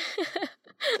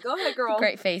 Go ahead, girl.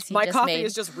 Great face. My coffee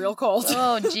is just real cold.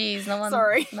 Oh, geez, no one.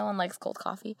 Sorry, no one likes cold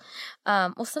coffee.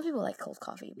 Well, some people like cold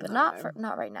coffee, but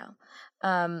not right now.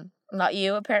 Not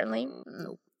you apparently.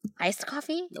 Nope. Iced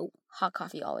coffee? Nope. Hot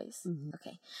coffee always. Mm-hmm.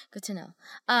 Okay, good to know.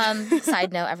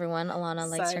 Side note, everyone, Alana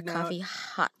likes her coffee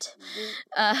hot.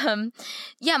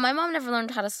 Yeah, my mom never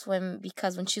learned how to swim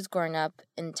because when she was growing up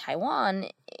in Taiwan,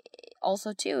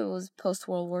 also too, it was post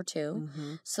World War II.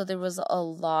 So there was a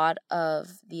lot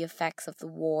of the effects of the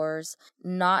wars,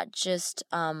 not just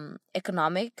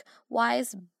economic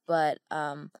wise, but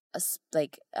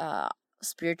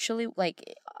spiritually,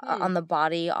 on the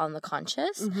body, on the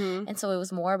conscious. And so it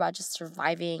was more about just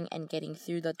surviving and getting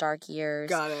through the dark years.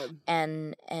 Got it.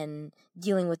 And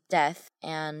dealing with death,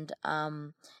 and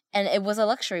it was a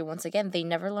luxury. Once again, they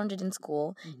never learned it in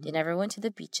school. They never went to the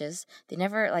beaches. They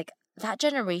never that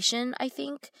generation. I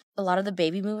think a lot of the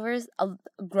baby movers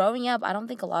growing up, I don't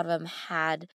think a lot of them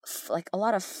had a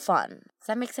lot of fun. Does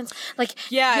that make sense?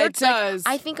 Yeah, it does.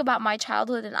 I think about my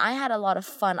childhood, and I had a lot of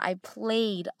fun. I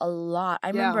played a lot.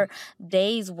 I remember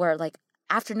days where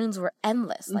afternoons were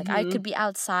endless. I could be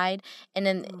outside, and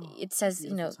then it says,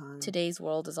 today's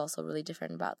world is also really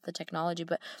different about the technology,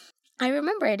 but I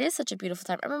remember it is such a beautiful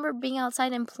time. I remember being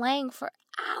outside and playing for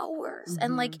hours,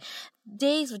 and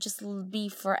days would just be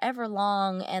forever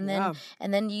long, and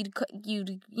then you'd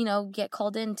get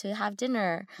called in to have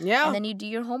dinner, and then you'd do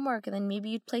your homework, and then maybe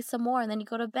you'd play some more, and then you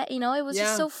go to bed. It was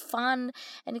just so fun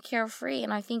and carefree,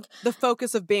 and I think the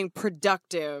focus of being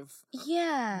productive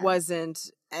wasn't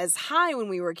as high when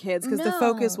we were kids because the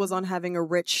focus was on having a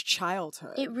rich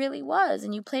childhood. It really was,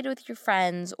 and you played with your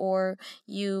friends, or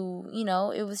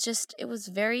it was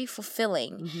very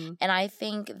fulfilling. And I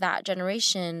think that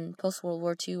generation post World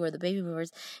War II, or the baby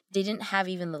boomers, they didn't have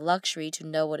even the luxury to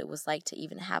know what it was like to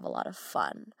even have a lot of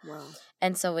fun. Wow.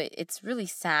 And so it's really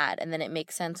sad, and then it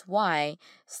makes sense why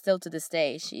still to this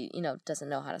day she doesn't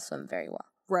know how to swim very well,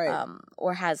 right?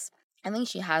 Or has. I think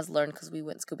she has learned because we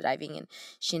went scuba diving, and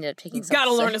she ended up taking. You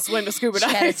gotta learn to swim to scuba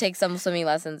dive. She had to take some swimming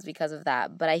lessons because of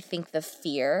that. But I think the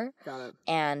fear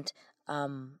and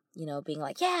being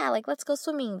let's go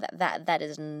swimming. That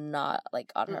is not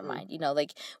on her mind.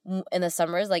 In the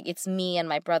summers, it's me and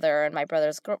my brother, and my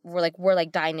brother's we're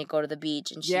dying to go to the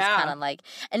beach, and she's kind of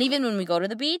and even when we go to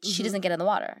the beach, she doesn't get in the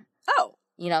water. Oh,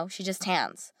 she just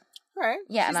tans. Right.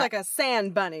 Yeah, she's like a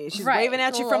sand bunny. She's waving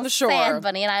at you from the shore. Sand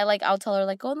bunny, and I'll tell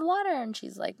her go in the water, and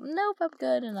she's like, nope, I'm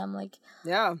good, and I'm like,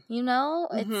 yeah,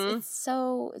 it's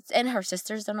so. And her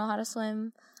sisters don't know how to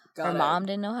swim. Her mom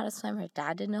didn't know how to swim. Her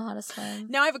dad didn't know how to swim.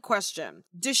 Now I have a question.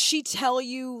 Does she tell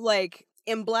you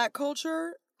in Black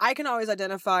culture? I can always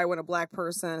identify when a Black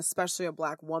person, especially a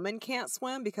Black woman, can't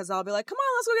swim because I'll be like, come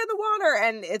on, let's go get in the water.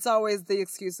 And it's always the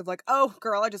excuse of oh,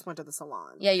 girl, I just went to the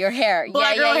salon. Yeah, your hair.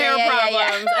 Black girl hair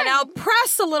problems. And I'll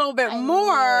press a little bit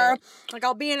more.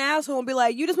 I'll be an asshole and be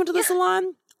like, you just went to the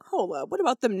salon? Hold up, what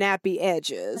about them nappy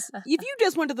edges? If you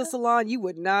just went to the salon, you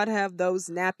would not have those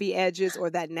nappy edges or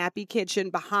that nappy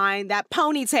kitchen behind that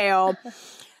ponytail.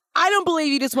 I don't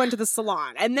believe you just went to the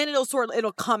salon. And then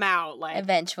it'll come out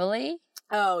eventually.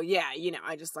 Oh yeah,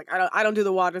 I just I don't do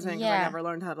the water thing because I never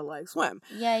learned how to swim.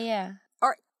 Yeah.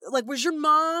 Or was your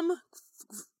mom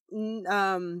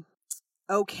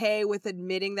okay with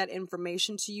admitting that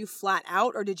information to you flat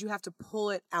out, or did you have to pull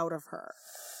it out of her?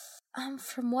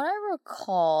 From what I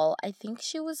recall, I think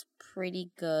she was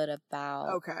pretty good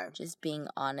about just being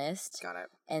honest. Got it.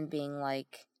 And being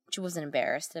wasn't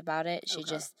embarrassed about it.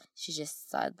 Okay. She just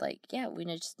said like, yeah, we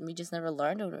just never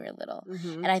learned when we were little.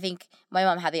 Mm-hmm. And I think my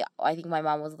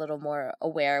mom was a little more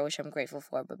aware, which I'm grateful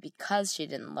for. But because she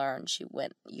didn't learn, she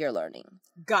went, "You're learning."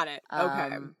 Got it.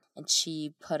 Okay. And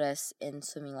she put us in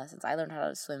swimming lessons. I learned how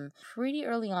to swim pretty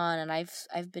early on, and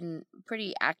I've been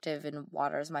pretty active in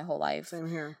waters my whole life. Same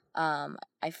here.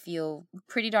 I feel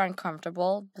pretty darn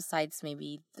comfortable. Besides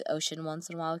maybe the ocean once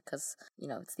in a while, because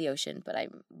it's the ocean. But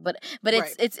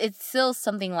Right. it's still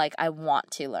something like I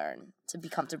want to learn to be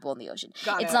comfortable in the ocean.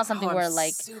 Got It's it. not something I'm where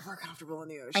like super comfortable in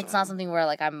the ocean. it's not something where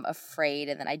like I'm afraid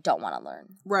and then I don't want to learn.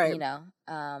 Right.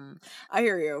 I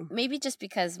hear you. Maybe just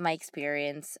because my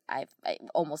experience, I've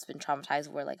almost been traumatized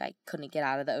where like I couldn't get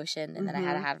out of the ocean and then I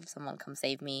had to have someone come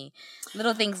save me.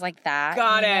 Little things like that.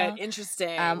 Got you it. know?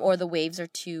 Interesting. Or the waves are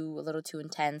a little too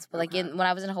intense. But like when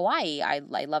I was in Hawaii, I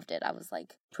loved it. I was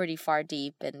like pretty far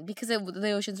deep, and because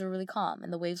the oceans were really calm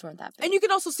and the waves weren't that big. And you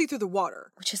can also see through the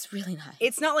water, which is really nice.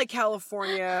 It's not like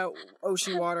California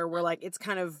ocean water where like it's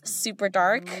kind of super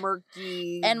dark,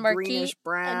 murky, greenish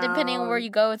brown. And depending on where you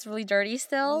go, it's really dirty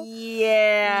still.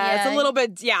 Yeah, it's a little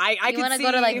bit. Yeah, I you want to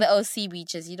go to like the OC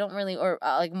beaches. You don't really, or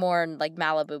like more like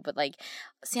Malibu, but like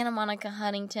Santa Monica,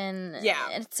 Huntington. Yeah,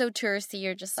 and it's so touristy.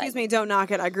 You're just excuse me, don't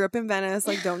knock it. I grew up in Venice.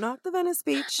 Like, don't knock the Venice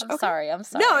beach. I'm sorry.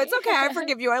 No, it's okay. I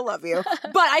forgive you. I love you.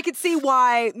 But I could see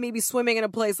why maybe swimming in a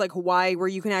place like Hawaii, where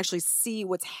you can actually see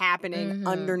what's happening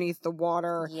underneath the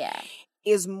water. Yeah.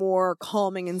 Is more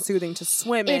calming and soothing to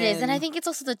swim in. It is, and I think it's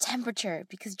also the temperature,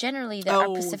 because generally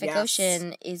our Pacific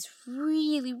Ocean is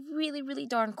really, really, really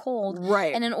darn cold.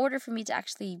 Right. And in order for me to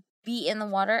actually be in the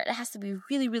water, it has to be a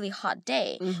really, really hot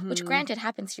day, which granted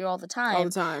happens here all the time. All the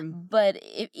time. But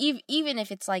even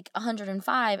if it's like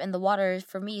 105 and the water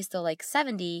for me is still like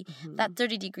 70, that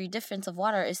 30-degree difference of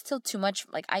water is still too much.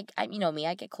 Like I you know me,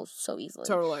 I get cold so easily.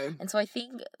 Totally. And so I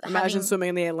think imagine swimming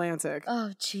in the Atlantic.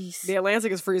 Oh, jeez. The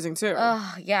Atlantic is freezing too.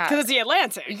 Oh, yeah. Because it's the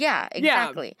Atlantic. Yeah,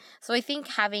 exactly. Yeah. So I think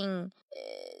having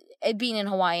it being in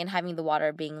Hawaii and having the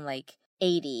water being like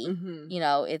 80,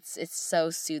 it's so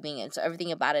soothing, and so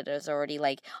everything about it is already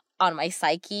like on my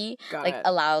psyche.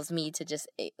 Allows me to just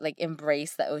like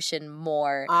embrace the ocean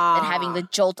more than having the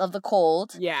jolt of the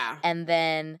cold. Yeah. And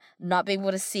then not being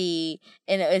able to see,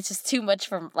 and it's just too much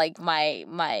for like my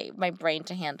brain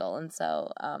to handle. And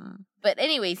so but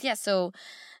anyways, yeah, so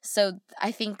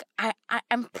I think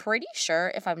I'm pretty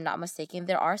sure, if I'm not mistaken,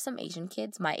 there are some Asian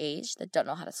kids my age that don't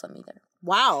know how to swim either.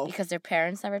 Wow. Because their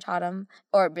parents never taught them,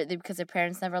 or because their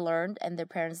parents never learned, and their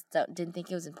parents didn't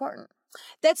think it was important.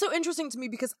 That's so interesting to me,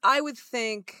 because I would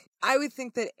think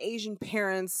that Asian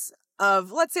parents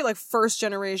of, let's say, like first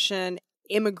generation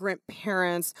immigrant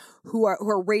parents who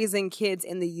are raising kids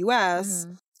in the US,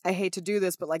 I hate to do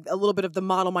this, but like a little bit of the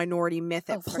model minority myth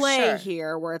at play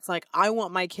here, where it's like, I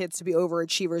want my kids to be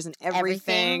overachievers in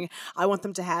everything. I want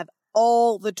them to have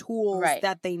all the tools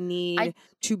that they need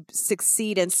to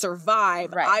succeed and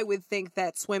survive. I would think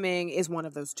that swimming is one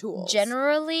of those tools.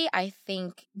 Generally, I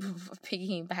think,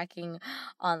 piggybacking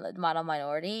on the model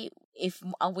minority, if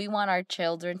we want our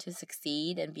children to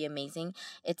succeed and be amazing,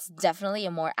 it's definitely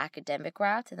a more academic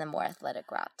route and a more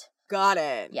athletic route. Got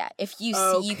it. Yeah, if you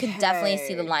see, you can definitely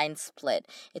see the line split.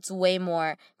 It's way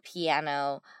more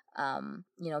piano,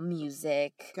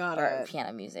 music,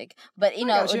 piano music. But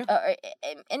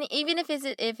and even if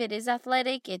it is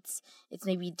athletic, it's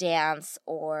maybe dance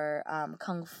or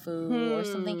kung fu or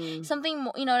something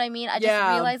more. You know what I mean? I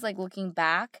just realized, like, looking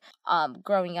back,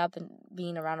 growing up and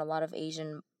being around a lot of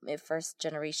Asian first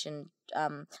generation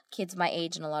kids my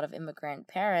age and a lot of immigrant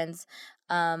parents,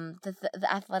 the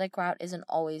athletic route isn't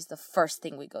always the first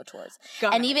thing we go towards.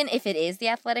 Even if it is the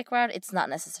athletic route, it's not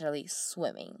necessarily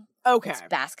swimming. Okay. It's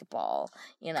basketball.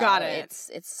 Got it.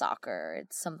 It's soccer.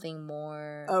 It's something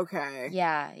more. Okay.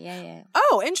 Yeah.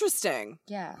 Oh, interesting.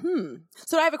 Yeah.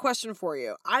 So I have a question for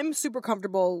you. I'm super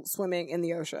comfortable swimming in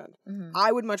the ocean.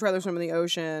 I would much rather swim in the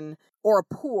ocean or a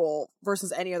pool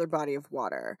versus any other body of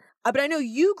water. But I know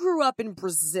you grew up in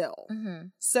Brazil.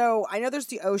 So I know there's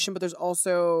the ocean, but there's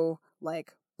also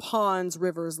like ponds,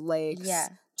 rivers, lakes. Yeah.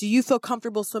 Do you feel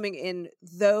comfortable swimming in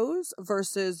those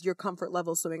versus your comfort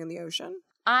level swimming in the ocean?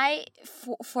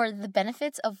 For the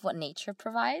benefits of what nature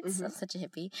provides, I'm such a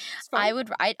hippie. I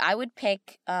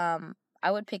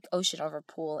would pick ocean over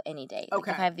pool any day. Okay.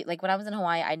 Like, if I have like when I was in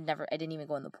Hawaii, I didn't even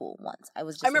go in the pool once. I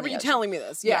was just I remember you telling me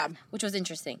this. Yeah. Which was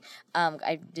interesting.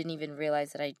 I didn't even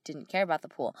realize that I didn't care about the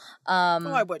pool.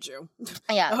 Why would you?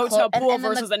 Yeah. A hotel pool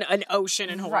versus an ocean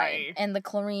in Hawaii. Right. And the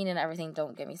chlorine and everything,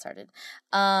 don't get me started.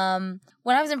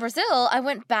 When I was in Brazil, I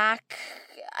went back.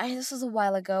 This was a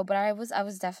while ago, but I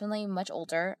was definitely much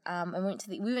older. We went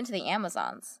to the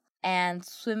Amazons. and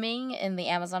swimming in the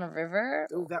Amazon River.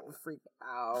 Ooh, that would freak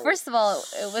out. First of all,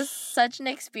 it was such an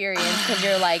experience because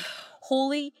you're like,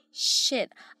 holy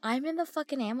shit, I'm in the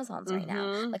fucking Amazons right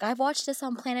now. Like, I've watched this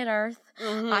on Planet Earth.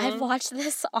 I've watched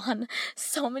this on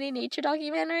so many nature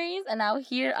documentaries, and now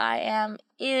here I am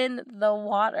in the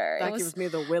water. That gives me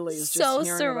the willies. So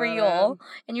just surreal.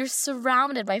 And you're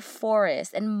surrounded by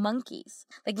forests and monkeys.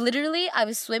 Like, literally, I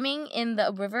was swimming in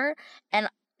the river, and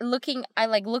I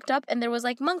looked up and there was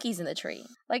like monkeys in the tree.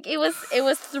 Like it was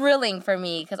thrilling for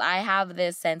me because I have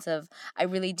this sense of, I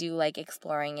really do like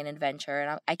exploring and adventure,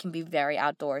 and I can be very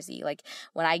outdoorsy. Like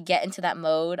when I get into that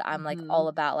mode, I'm like all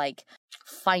about like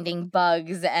finding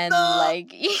bugs and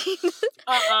like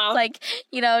like,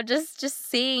 you know, just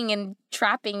seeing and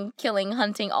trapping, killing,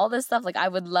 hunting, all this stuff. Like I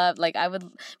would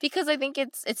because I think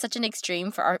it's such an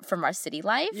extreme from our city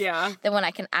life. Yeah. That when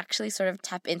I can actually sort of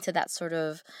tap into that sort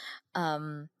of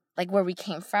like where we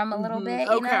came from a little bit, you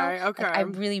know? Okay. Like, I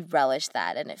really relish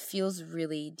that, and it feels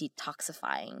really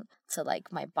detoxifying to like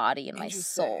my body and my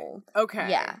soul. Okay.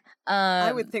 Yeah.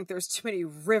 I would think there's too many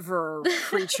river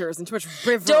creatures and too much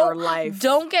river life.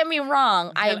 Don't get me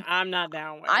wrong. I'm not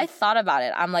down with. I thought about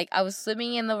it. I'm like, I was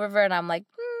swimming in the river, and I'm like,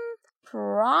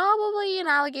 probably an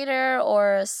alligator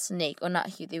or a snake. Or not,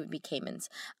 they would be caimans.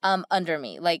 Under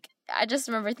me. Like, I just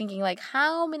remember thinking, like,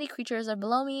 how many creatures are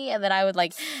below me? And then I'd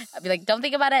be like, don't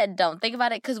think about it, don't think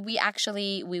about it. Because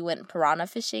we went piranha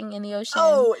fishing in the ocean.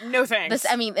 Oh, no thanks.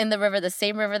 In the river, the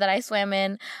same river that I swam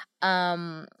in.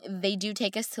 They do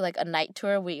take us to, like, a night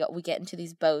tour. We get into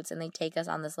these boats, and they take us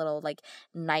on this little, like,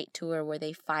 night tour where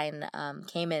they find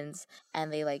caimans,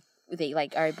 and they are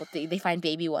able to, they find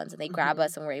baby ones, and they grab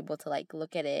us, and we're able to like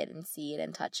look at it and see it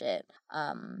and touch it.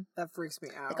 That freaks me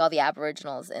out. Like all the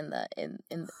aboriginals in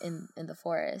the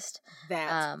forest.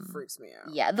 That freaks me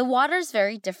out. Yeah, the water's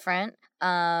very different.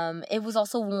 It was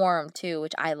also warm too,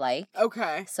 which I like.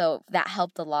 Okay. So that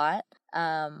helped a lot.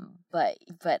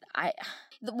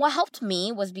 What helped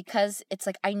me was because it's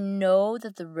like I know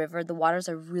that the waters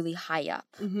are really high up.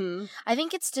 I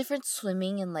think it's different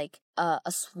swimming in like a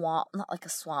swamp, not like a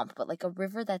swamp, but like a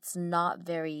river that's not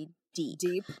very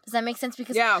deep. Does that make sense?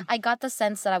 Because I got the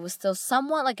sense that I was still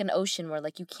somewhat like an ocean where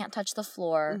like you can't touch the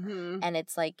floor, and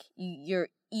it's like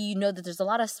you know that there's a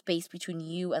lot of space between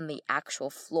you and the actual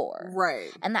floor.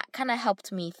 Right. And that kind of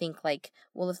helped me think like,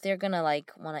 well, if they're going to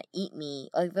like want to eat me,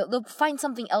 like they'll find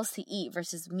something else to eat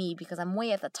versus me because I'm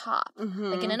way at the top,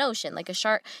 like in an ocean, like a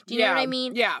shark. Do you know what I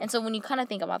mean? Yeah. And so when you kind of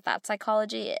think about that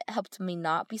psychology, it helped me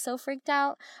not be so freaked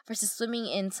out versus swimming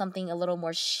in something a little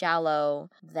more shallow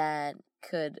that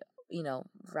could, you know,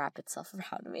 wrap itself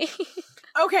around me.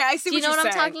 Okay, I see what you're saying. Do you know what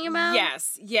I'm talking about?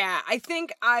 Yes. Yeah. I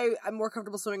think I'm more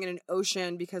comfortable swimming in an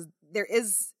ocean because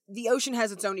the ocean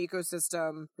has its own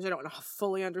ecosystem, which I don't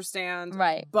fully understand.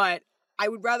 Right. But I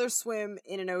would rather swim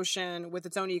in an ocean with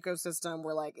its own ecosystem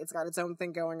where like it's got its own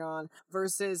thing going on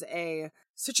versus a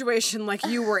situation like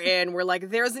you were in where like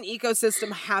there's an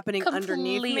ecosystem happening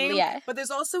underneath me, but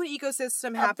there's also an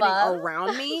ecosystem happening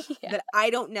around me that I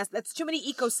don't that's too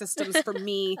many ecosystems for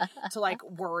me to like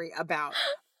worry about.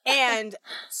 And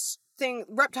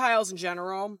reptiles in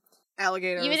general,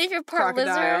 alligators, even if you're part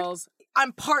crocodiles. Lizard.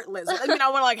 I'm part lizard. I mean, I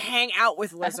want to like hang out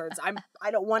with lizards.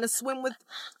 I don't want to swim with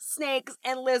snakes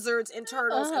and lizards and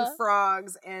turtles and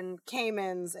frogs and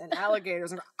caimans and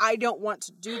alligators. I don't want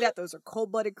to do that. Those are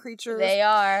cold-blooded creatures. They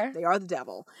are the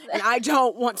devil. And I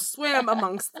don't want to swim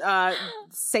amongst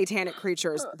satanic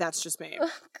creatures. That's just me.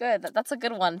 Good. That's a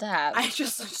good one to have.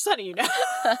 Just letting you know.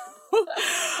 But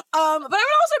I would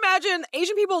also imagine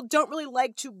Asian people don't really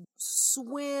like to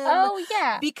swim. Oh,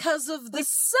 yeah. Because of the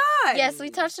sun. Yes, we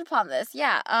touched upon this.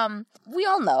 Yeah. We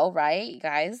all know, right,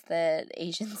 guys, that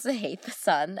Asians hate the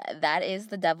sun. That is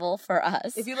the devil for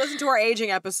us. If you listen to our aging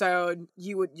episode,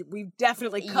 we've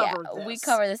definitely covered this. We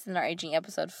cover this in our aging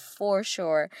episode for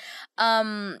sure.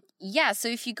 Yeah, so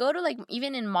if you go to like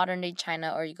even in modern day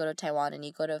China, or you go to Taiwan and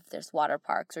you go to, if there's water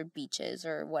parks or beaches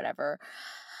or whatever,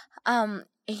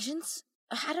 Asians,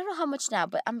 I don't know how much now,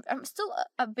 but I'm still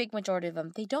a big majority of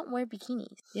them, they don't wear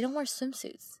bikinis. They don't wear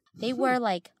swimsuits. They wear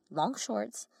like long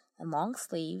shorts and long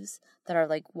sleeves that are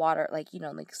like water, like, you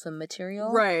know, like swim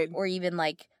material. Right. Or even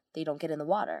like they don't get in the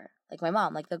water. Like my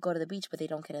mom, like they'll go to the beach, but they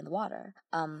don't get in the water.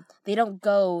 They don't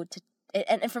go to,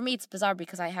 and for me it's bizarre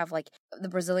because I have like the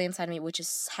Brazilian side of me, which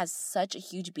has such a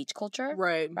huge beach culture.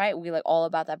 Right. We like all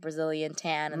about that Brazilian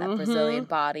tan and that Brazilian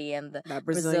body and that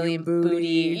Brazilian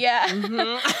booty.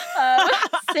 Yeah.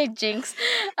 Say jinx.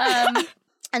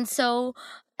 And so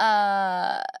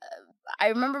I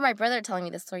remember my brother telling me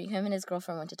this story. Him and his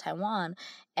girlfriend went to Taiwan,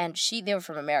 and they were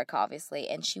from America, obviously,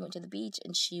 and she went to the beach,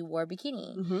 and she wore a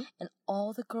bikini. Mm-hmm. And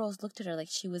all the girls looked at her like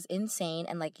she was insane,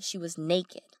 and like she was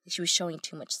naked. Like she was showing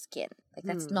too much skin. Like,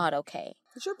 that's not okay.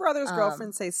 Did your brother's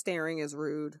girlfriend say staring is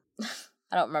rude?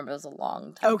 I don't remember. It was a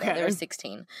long time ago. Okay. They were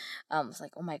 16. It was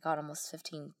like, oh my God, almost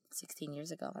 15, 16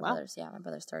 years ago. My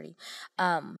brother's 30.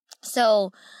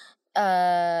 So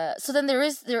then there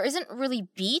isn't really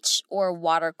beach or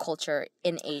water culture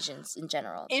in Asians in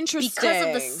general. Interesting. Because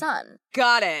of the sun.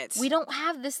 Got it. We don't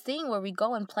have this thing where we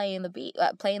go and play in the beach,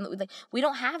 we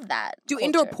don't have that. Do culture.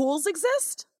 indoor pools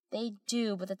exist? They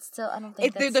do, but that's still, I don't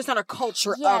think There's not a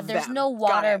culture yeah, of there's them. no Got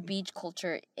water it. beach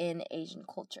culture in Asian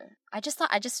culture.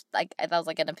 That was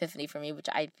like an epiphany for me, which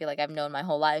I feel like I've known my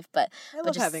whole life. But I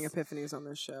love having epiphanies on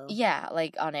this show. Yeah,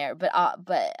 like on air. But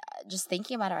just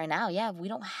thinking about it right now, yeah, we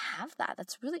don't have that.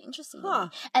 That's really interesting. Huh.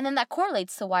 And then that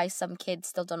correlates to why some kids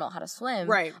still don't know how to swim.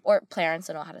 Right. Or parents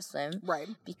don't know how to swim. Right.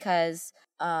 Because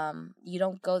you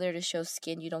don't go there to show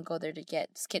skin. You don't go there to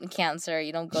get skin cancer.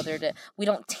 You don't go there we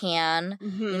don't tan.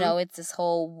 Mm-hmm. You know, it's this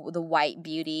whole, the white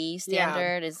beauty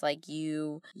standard is like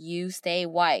you stay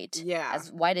white. Yeah.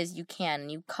 As white as you can.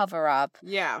 You cover up.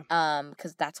 Yeah.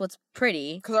 Because that's what's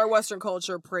pretty. Because our Western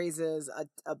culture praises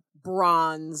a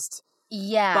bronzed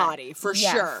body, for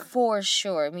sure. For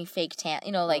sure. I mean, fake tan.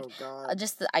 You know, like, oh, God.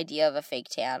 just the idea of a fake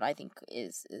tan, I think,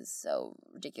 is so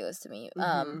ridiculous to me.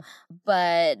 Mm-hmm.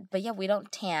 But yeah, we don't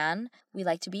tan. We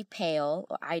like to be pale.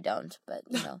 Or I don't, but,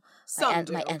 you know,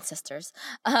 my ancestors.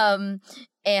 Yeah,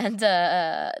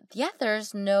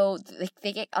 there's no,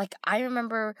 they get, like, I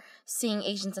remember seeing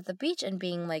Asians at the beach and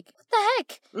being like, what the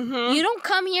heck? Mm-hmm. You don't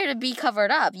come here to be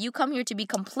covered up. You come here to be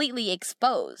completely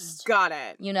exposed. Got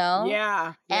it. You know?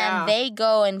 Yeah. And they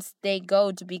go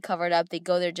to be covered up. They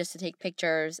go there just to take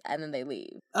pictures, and then they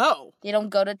leave. Oh. They don't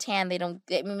go to tan.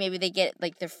 Maybe they get,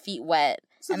 like, their feet wet.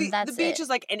 So and the beach is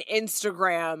like an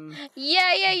Instagram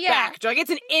yeah. backdrop.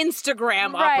 It's an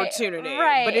Instagram opportunity.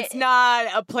 Right. But it's not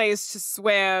a place to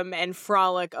swim and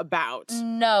frolic about.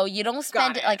 No, you don't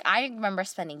spend Got it. like, I remember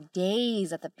spending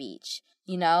days at the beach.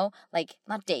 You know, like,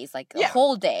 not days, like a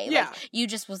whole day. Yeah. Like, you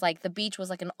just was like, the beach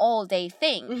was like an all day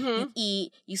thing. Mm-hmm. You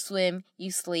eat, you swim, you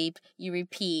sleep, you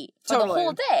repeat for Totally. the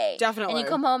whole day. Definitely. And you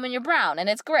come home and you're brown, and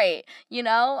it's great, you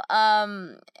know?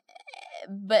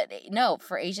 But no,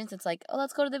 for Asians, it's like, oh,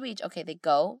 let's go to the beach. Okay, they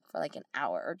go for like an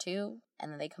hour or two,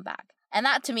 and then they come back. And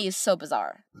that to me is so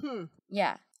bizarre.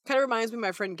 Yeah. Kind of reminds me of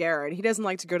my friend Garrett. He doesn't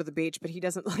like to go to the beach, but he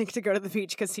doesn't like to go to the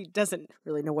beach because he doesn't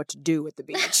really know what to do at the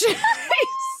beach. That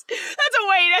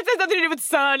has nothing to do with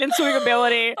sun and swimming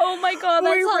ability. Oh my God,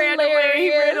 that's hilarious. He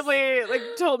randomly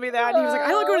like told me that. And he was like, I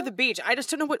don't go to the beach. I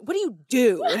just don't know what do you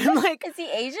do? And I'm like, is he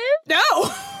Asian? no.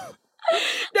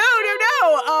 No.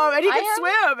 And he can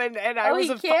swim, and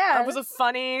it was a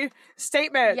funny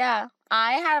statement. Yeah.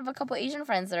 I have a couple Asian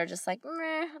friends that are just like,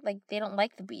 meh, like they don't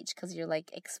like the beach because you're like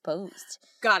exposed.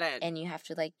 Got it. And you have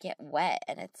to like get wet,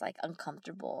 and it's like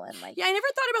uncomfortable, and like, yeah, I never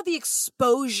thought about the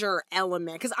exposure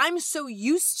element because I'm so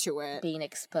used to it. being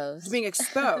exposed.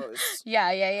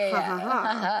 Yeah.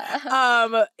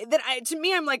 To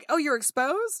me, I'm like, oh, you're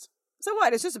exposed? So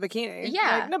what? It's just a bikini.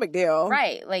 Yeah. Like, no big deal.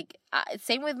 Right. Like,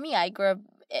 same with me. I grew up,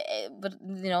 but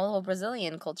you know, the whole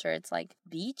Brazilian culture, it's like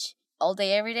beach all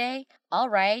day, every day. All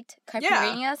right.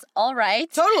 Caipirinhas. All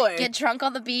right. Totally. Get drunk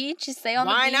on the beach. You stay on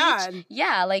the beach. Why not?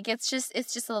 Yeah. Like, it's just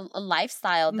a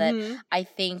lifestyle that I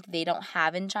think they don't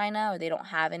have in China, or they don't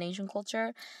have in Asian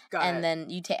culture. Then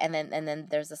you take, and then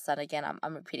there's the sun again.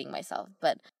 I'm repeating myself,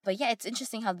 but yeah, it's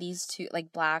interesting how these two,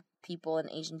 like, Black people and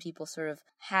Asian people, sort of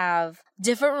have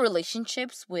different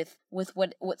relationships with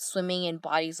what swimming in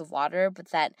bodies of water, but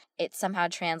that it somehow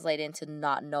translates into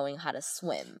not knowing how to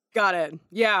swim. Got it.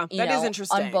 Yeah, that is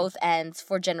interesting. On both ends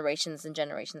for generations and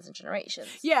generations and generations.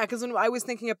 Yeah, because when I was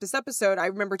thinking up this episode, I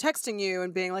remember texting you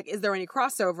and being like, is there any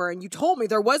crossover? And you told me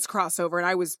there was crossover, and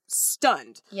I was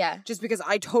stunned. Yeah. Just because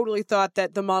I totally thought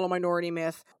that the model minority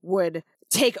myth would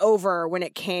take over when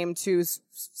it came to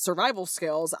survival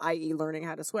skills, i.e. learning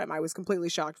how to swim. I was completely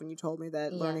shocked when you told me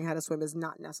that learning how to swim is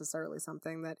not necessarily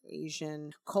something that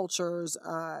Asian cultures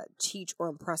teach or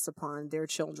impress upon their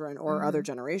children or other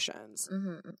generations.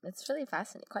 It's really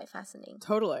fascinating, quite fascinating.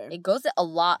 Totally. It goes a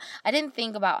lot. I didn't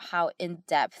think about how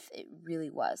in-depth it really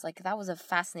was. Like, that was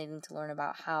fascinating to learn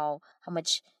about how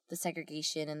much the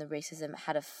segregation and the racism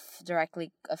had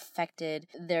directly affected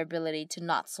their ability to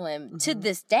not swim to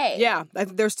this day. Yeah,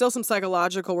 there's still some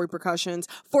psychological repercussions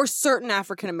for certain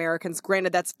African Americans.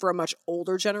 Granted, that's for a much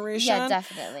older generation. Yeah,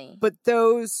 definitely. But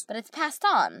it's passed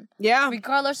on. Yeah.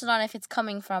 Regardless of not if it's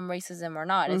coming from racism or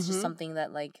not. It's just something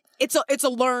that, like... It's a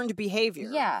learned behavior.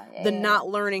 Yeah. Not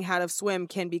learning how to swim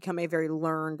can become a very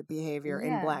learned behavior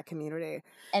in Black community.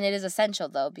 And it is essential,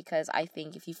 though, because I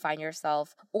think if you find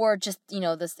yourself, or just,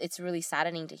 it's really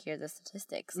saddening to hear the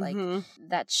statistics. Like,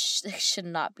 that should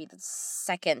not be the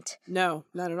second... No,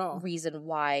 not at all. ...reason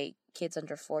why kids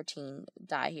under 14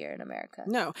 die here in America.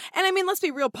 No. And I mean, let's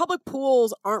be real. Public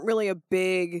pools aren't really a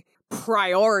big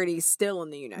priority still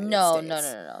in the United States. No, not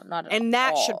at all. And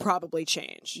that should probably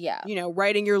change. Yeah.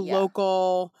 Writing your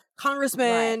local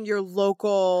congressman, your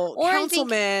local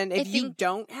councilman, if you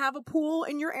don't have a pool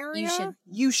in your area,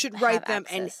 you should write them.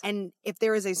 And if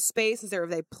there is a space, if there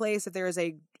is a place, if there is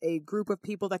a group of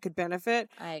people that could benefit,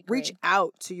 reach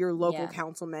out to your local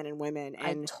councilmen and women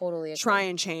and totally try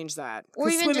and change that. Or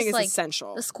even swimming just is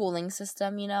essential. The schooling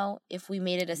system, if we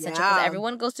made it essential, because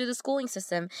everyone goes through the schooling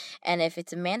system, and if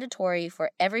it's mandatory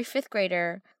for every 5th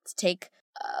grader to take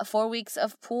 4 weeks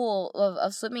of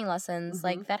swimming lessons,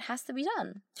 like, that has to be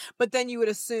done. But then you would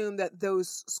assume that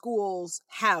those schools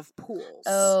have pools.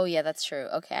 Oh yeah, that's true.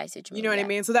 Okay, I see what you mean. You know what I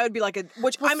mean? So that would be like I'm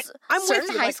certain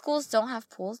with you. High schools don't have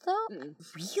pools though.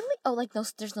 Really? Oh, like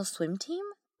there's no swim team?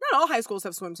 Not all high schools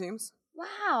have swim teams.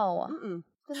 Wow.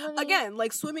 Again,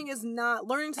 like, learning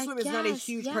to swim is not a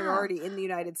huge priority in the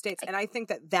United States, and I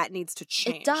think that needs to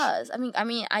change. It does. I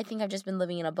mean, I think I've just been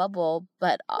living in a bubble,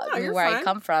 but where I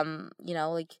come from,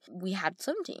 like, we had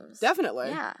swim teams. Definitely.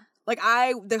 Yeah. Like,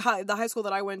 the high school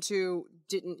that I went to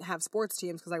didn't have sports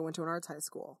teams because I went to an arts high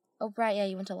school. Oh, right. Yeah,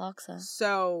 you went to Loxa.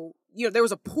 So, there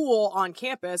was a pool on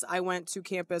campus. I went to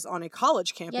campus on a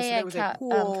college campus. Yeah, there was a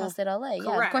pool. Cal State LA. Correct.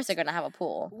 Yeah, of course they're going to have a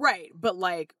pool. Right. But,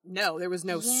 like, no, there was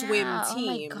no swim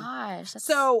team. Oh, my gosh.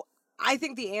 So, I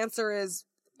think the answer is,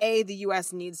 the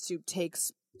U.S. needs to take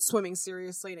swimming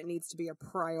seriously, and it needs to be a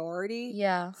priority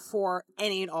for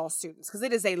any and all students, because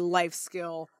it is a life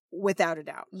skill. Without a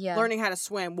doubt. Yeah. Learning how to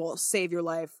swim will save your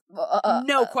life.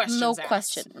 No questions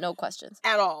asked. No questions.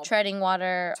 At all. Treading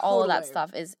water, all of that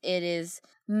stuff is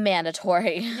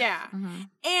mandatory. Yeah.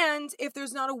 And if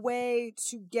there's not a way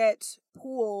to get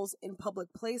pools in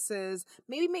public places,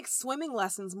 maybe make swimming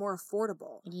lessons more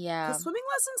affordable. Yeah. Because swimming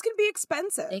lessons can be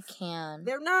expensive. They can.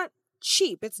 They're not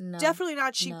cheap. It's definitely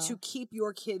not cheap to keep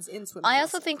your kids in swimming I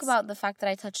lessons. also think about the fact that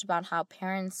I touched about how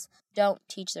parents don't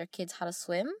teach their kids how to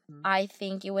swim. I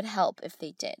think it would help if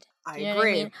they did. I agree. What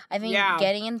I mean? I think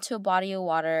getting into a body of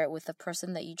water with the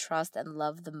person that you trust and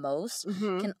love the most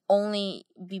can only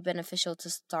be beneficial to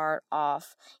start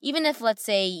off. Even if, let's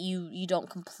say, you don't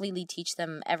completely teach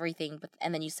them everything,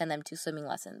 and then you send them to swimming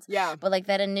lessons. Yeah. But, like,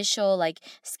 that initial, like,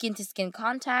 skin-to-skin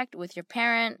contact with your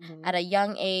parent at a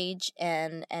young age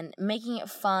and making it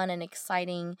fun and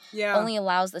exciting only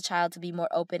allows the child to be more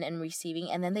open and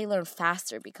receiving, and then they learn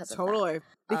faster because of that. Totally.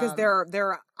 Because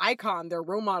their icon, their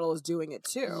role model is doing it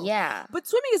too. Yeah. But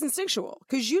swimming is instinctual,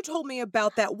 because you told me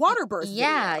about that water birth video.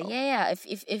 Yeah.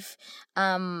 If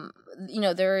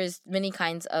there is many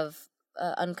kinds of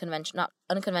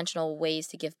unconventional ways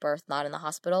to give birth not in the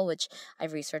hospital, which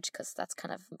I've researched because that's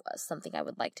kind of something I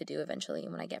would like to do eventually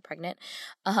when I get pregnant.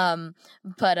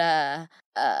 But I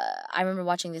remember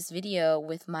watching this video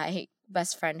with my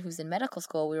best friend who's in medical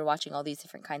school. We were watching all these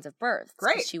different kinds of births.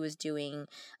 Great. She was doing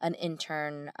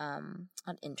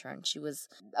she was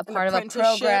a part of a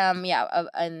program, in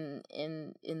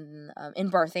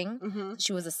birthing.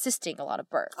 She was assisting a lot of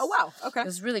births. Oh, wow. Okay. It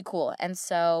was really cool. And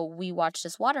so we watched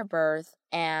this water birth,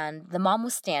 and the mom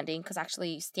was standing, because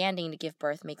actually standing to give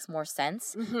birth makes more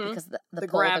sense because the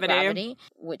pull of the gravity,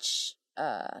 which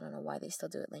I don't know why they still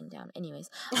do it laying down. Anyways,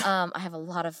 I have a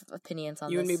lot of opinions on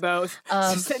this. You and me both.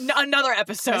 Another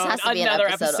episode. This has to be another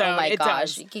episode. Oh my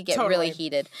gosh, it could get really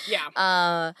heated.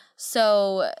 Yeah.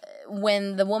 So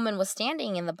when the woman was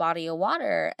standing in the body of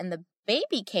water and the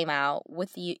baby came out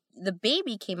the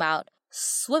baby came out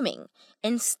swimming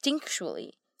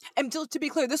instinctually. And to be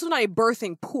clear, this was not a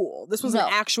birthing pool. This was an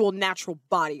actual natural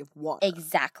body of water.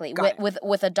 Exactly.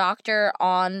 With a doctor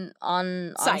on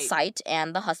site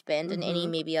and the husband and any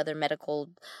maybe other medical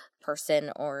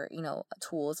person or,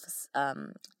 tools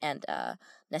and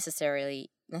necessary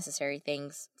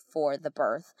things for the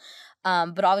birth.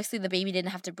 But obviously the baby didn't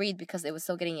have to breathe because it was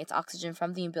still getting its oxygen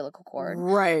from the umbilical cord.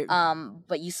 Right.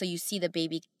 But you see the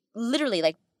baby literally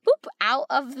like boop out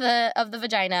of the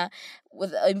vagina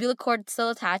with the umbilical cord still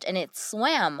attached, and it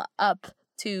swam up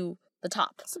to the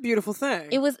top. It's a beautiful thing.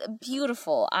 It was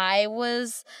beautiful. I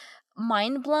was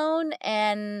mind blown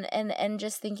and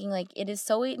just thinking like it is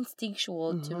so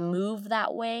instinctual to move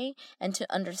that way and to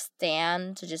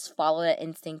understand, to just follow that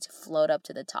instinct to float up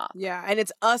to the top. Yeah, and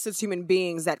it's us as human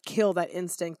beings that kill that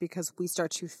instinct because we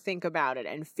start to think about it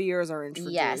and fears are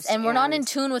introduced. Yes, and we're not in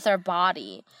tune with our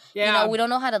body. Yeah. You know, we don't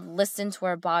know how to listen to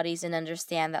our bodies and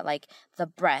understand that, like, the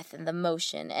breath and the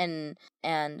motion, and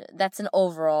that's an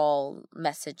overall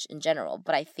message in general.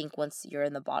 But I think once you're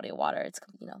in the body of water, it's,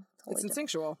 you know, totally it's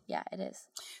instinctual. Yeah, it is.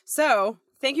 So,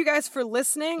 thank you guys for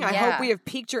listening. I hope we have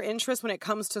piqued your interest when it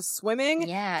comes to swimming.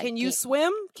 Yeah. Can you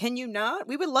swim? Can you not?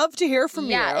 We would love to hear from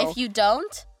you. Yeah, if you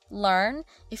don't, learn.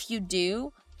 If you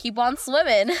do, keep on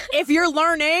swimming. If you're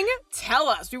learning, tell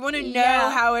us. We want to know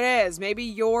how it is. Maybe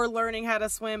your learning how to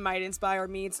swim might inspire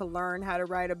me to learn how to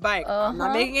ride a bike. I'm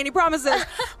not making any promises,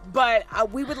 but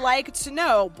we would like to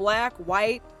know, Black,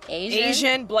 white,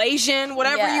 Asian, Blasian,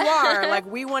 whatever you are. Like,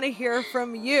 we want to hear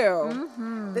from you.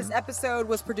 This episode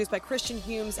was produced by Christian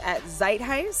Humes at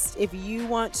Zeitgeist. If you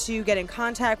want to get in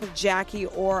contact with Jackie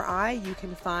or I, you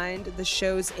can find the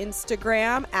show's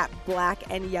Instagram at Black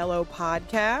and Yellow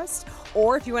Podcast.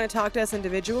 Or if you want to talk to us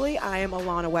individually, I am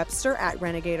Alana Webster at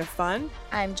Renegade of Fun.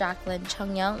 I'm Jacqueline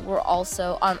Chung Young. We're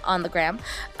also on the gram.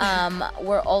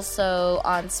 We're also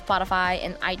on Spotify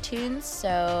and iTunes.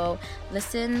 So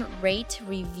listen, rate,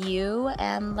 review,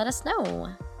 and let us know.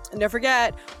 And don't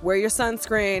forget, wear your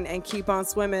sunscreen and keep on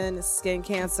swimming. Skin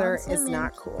cancer is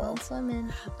not cool. Keep on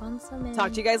swimming. Keep on swimming.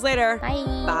 Talk to you guys later. Bye.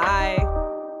 Bye.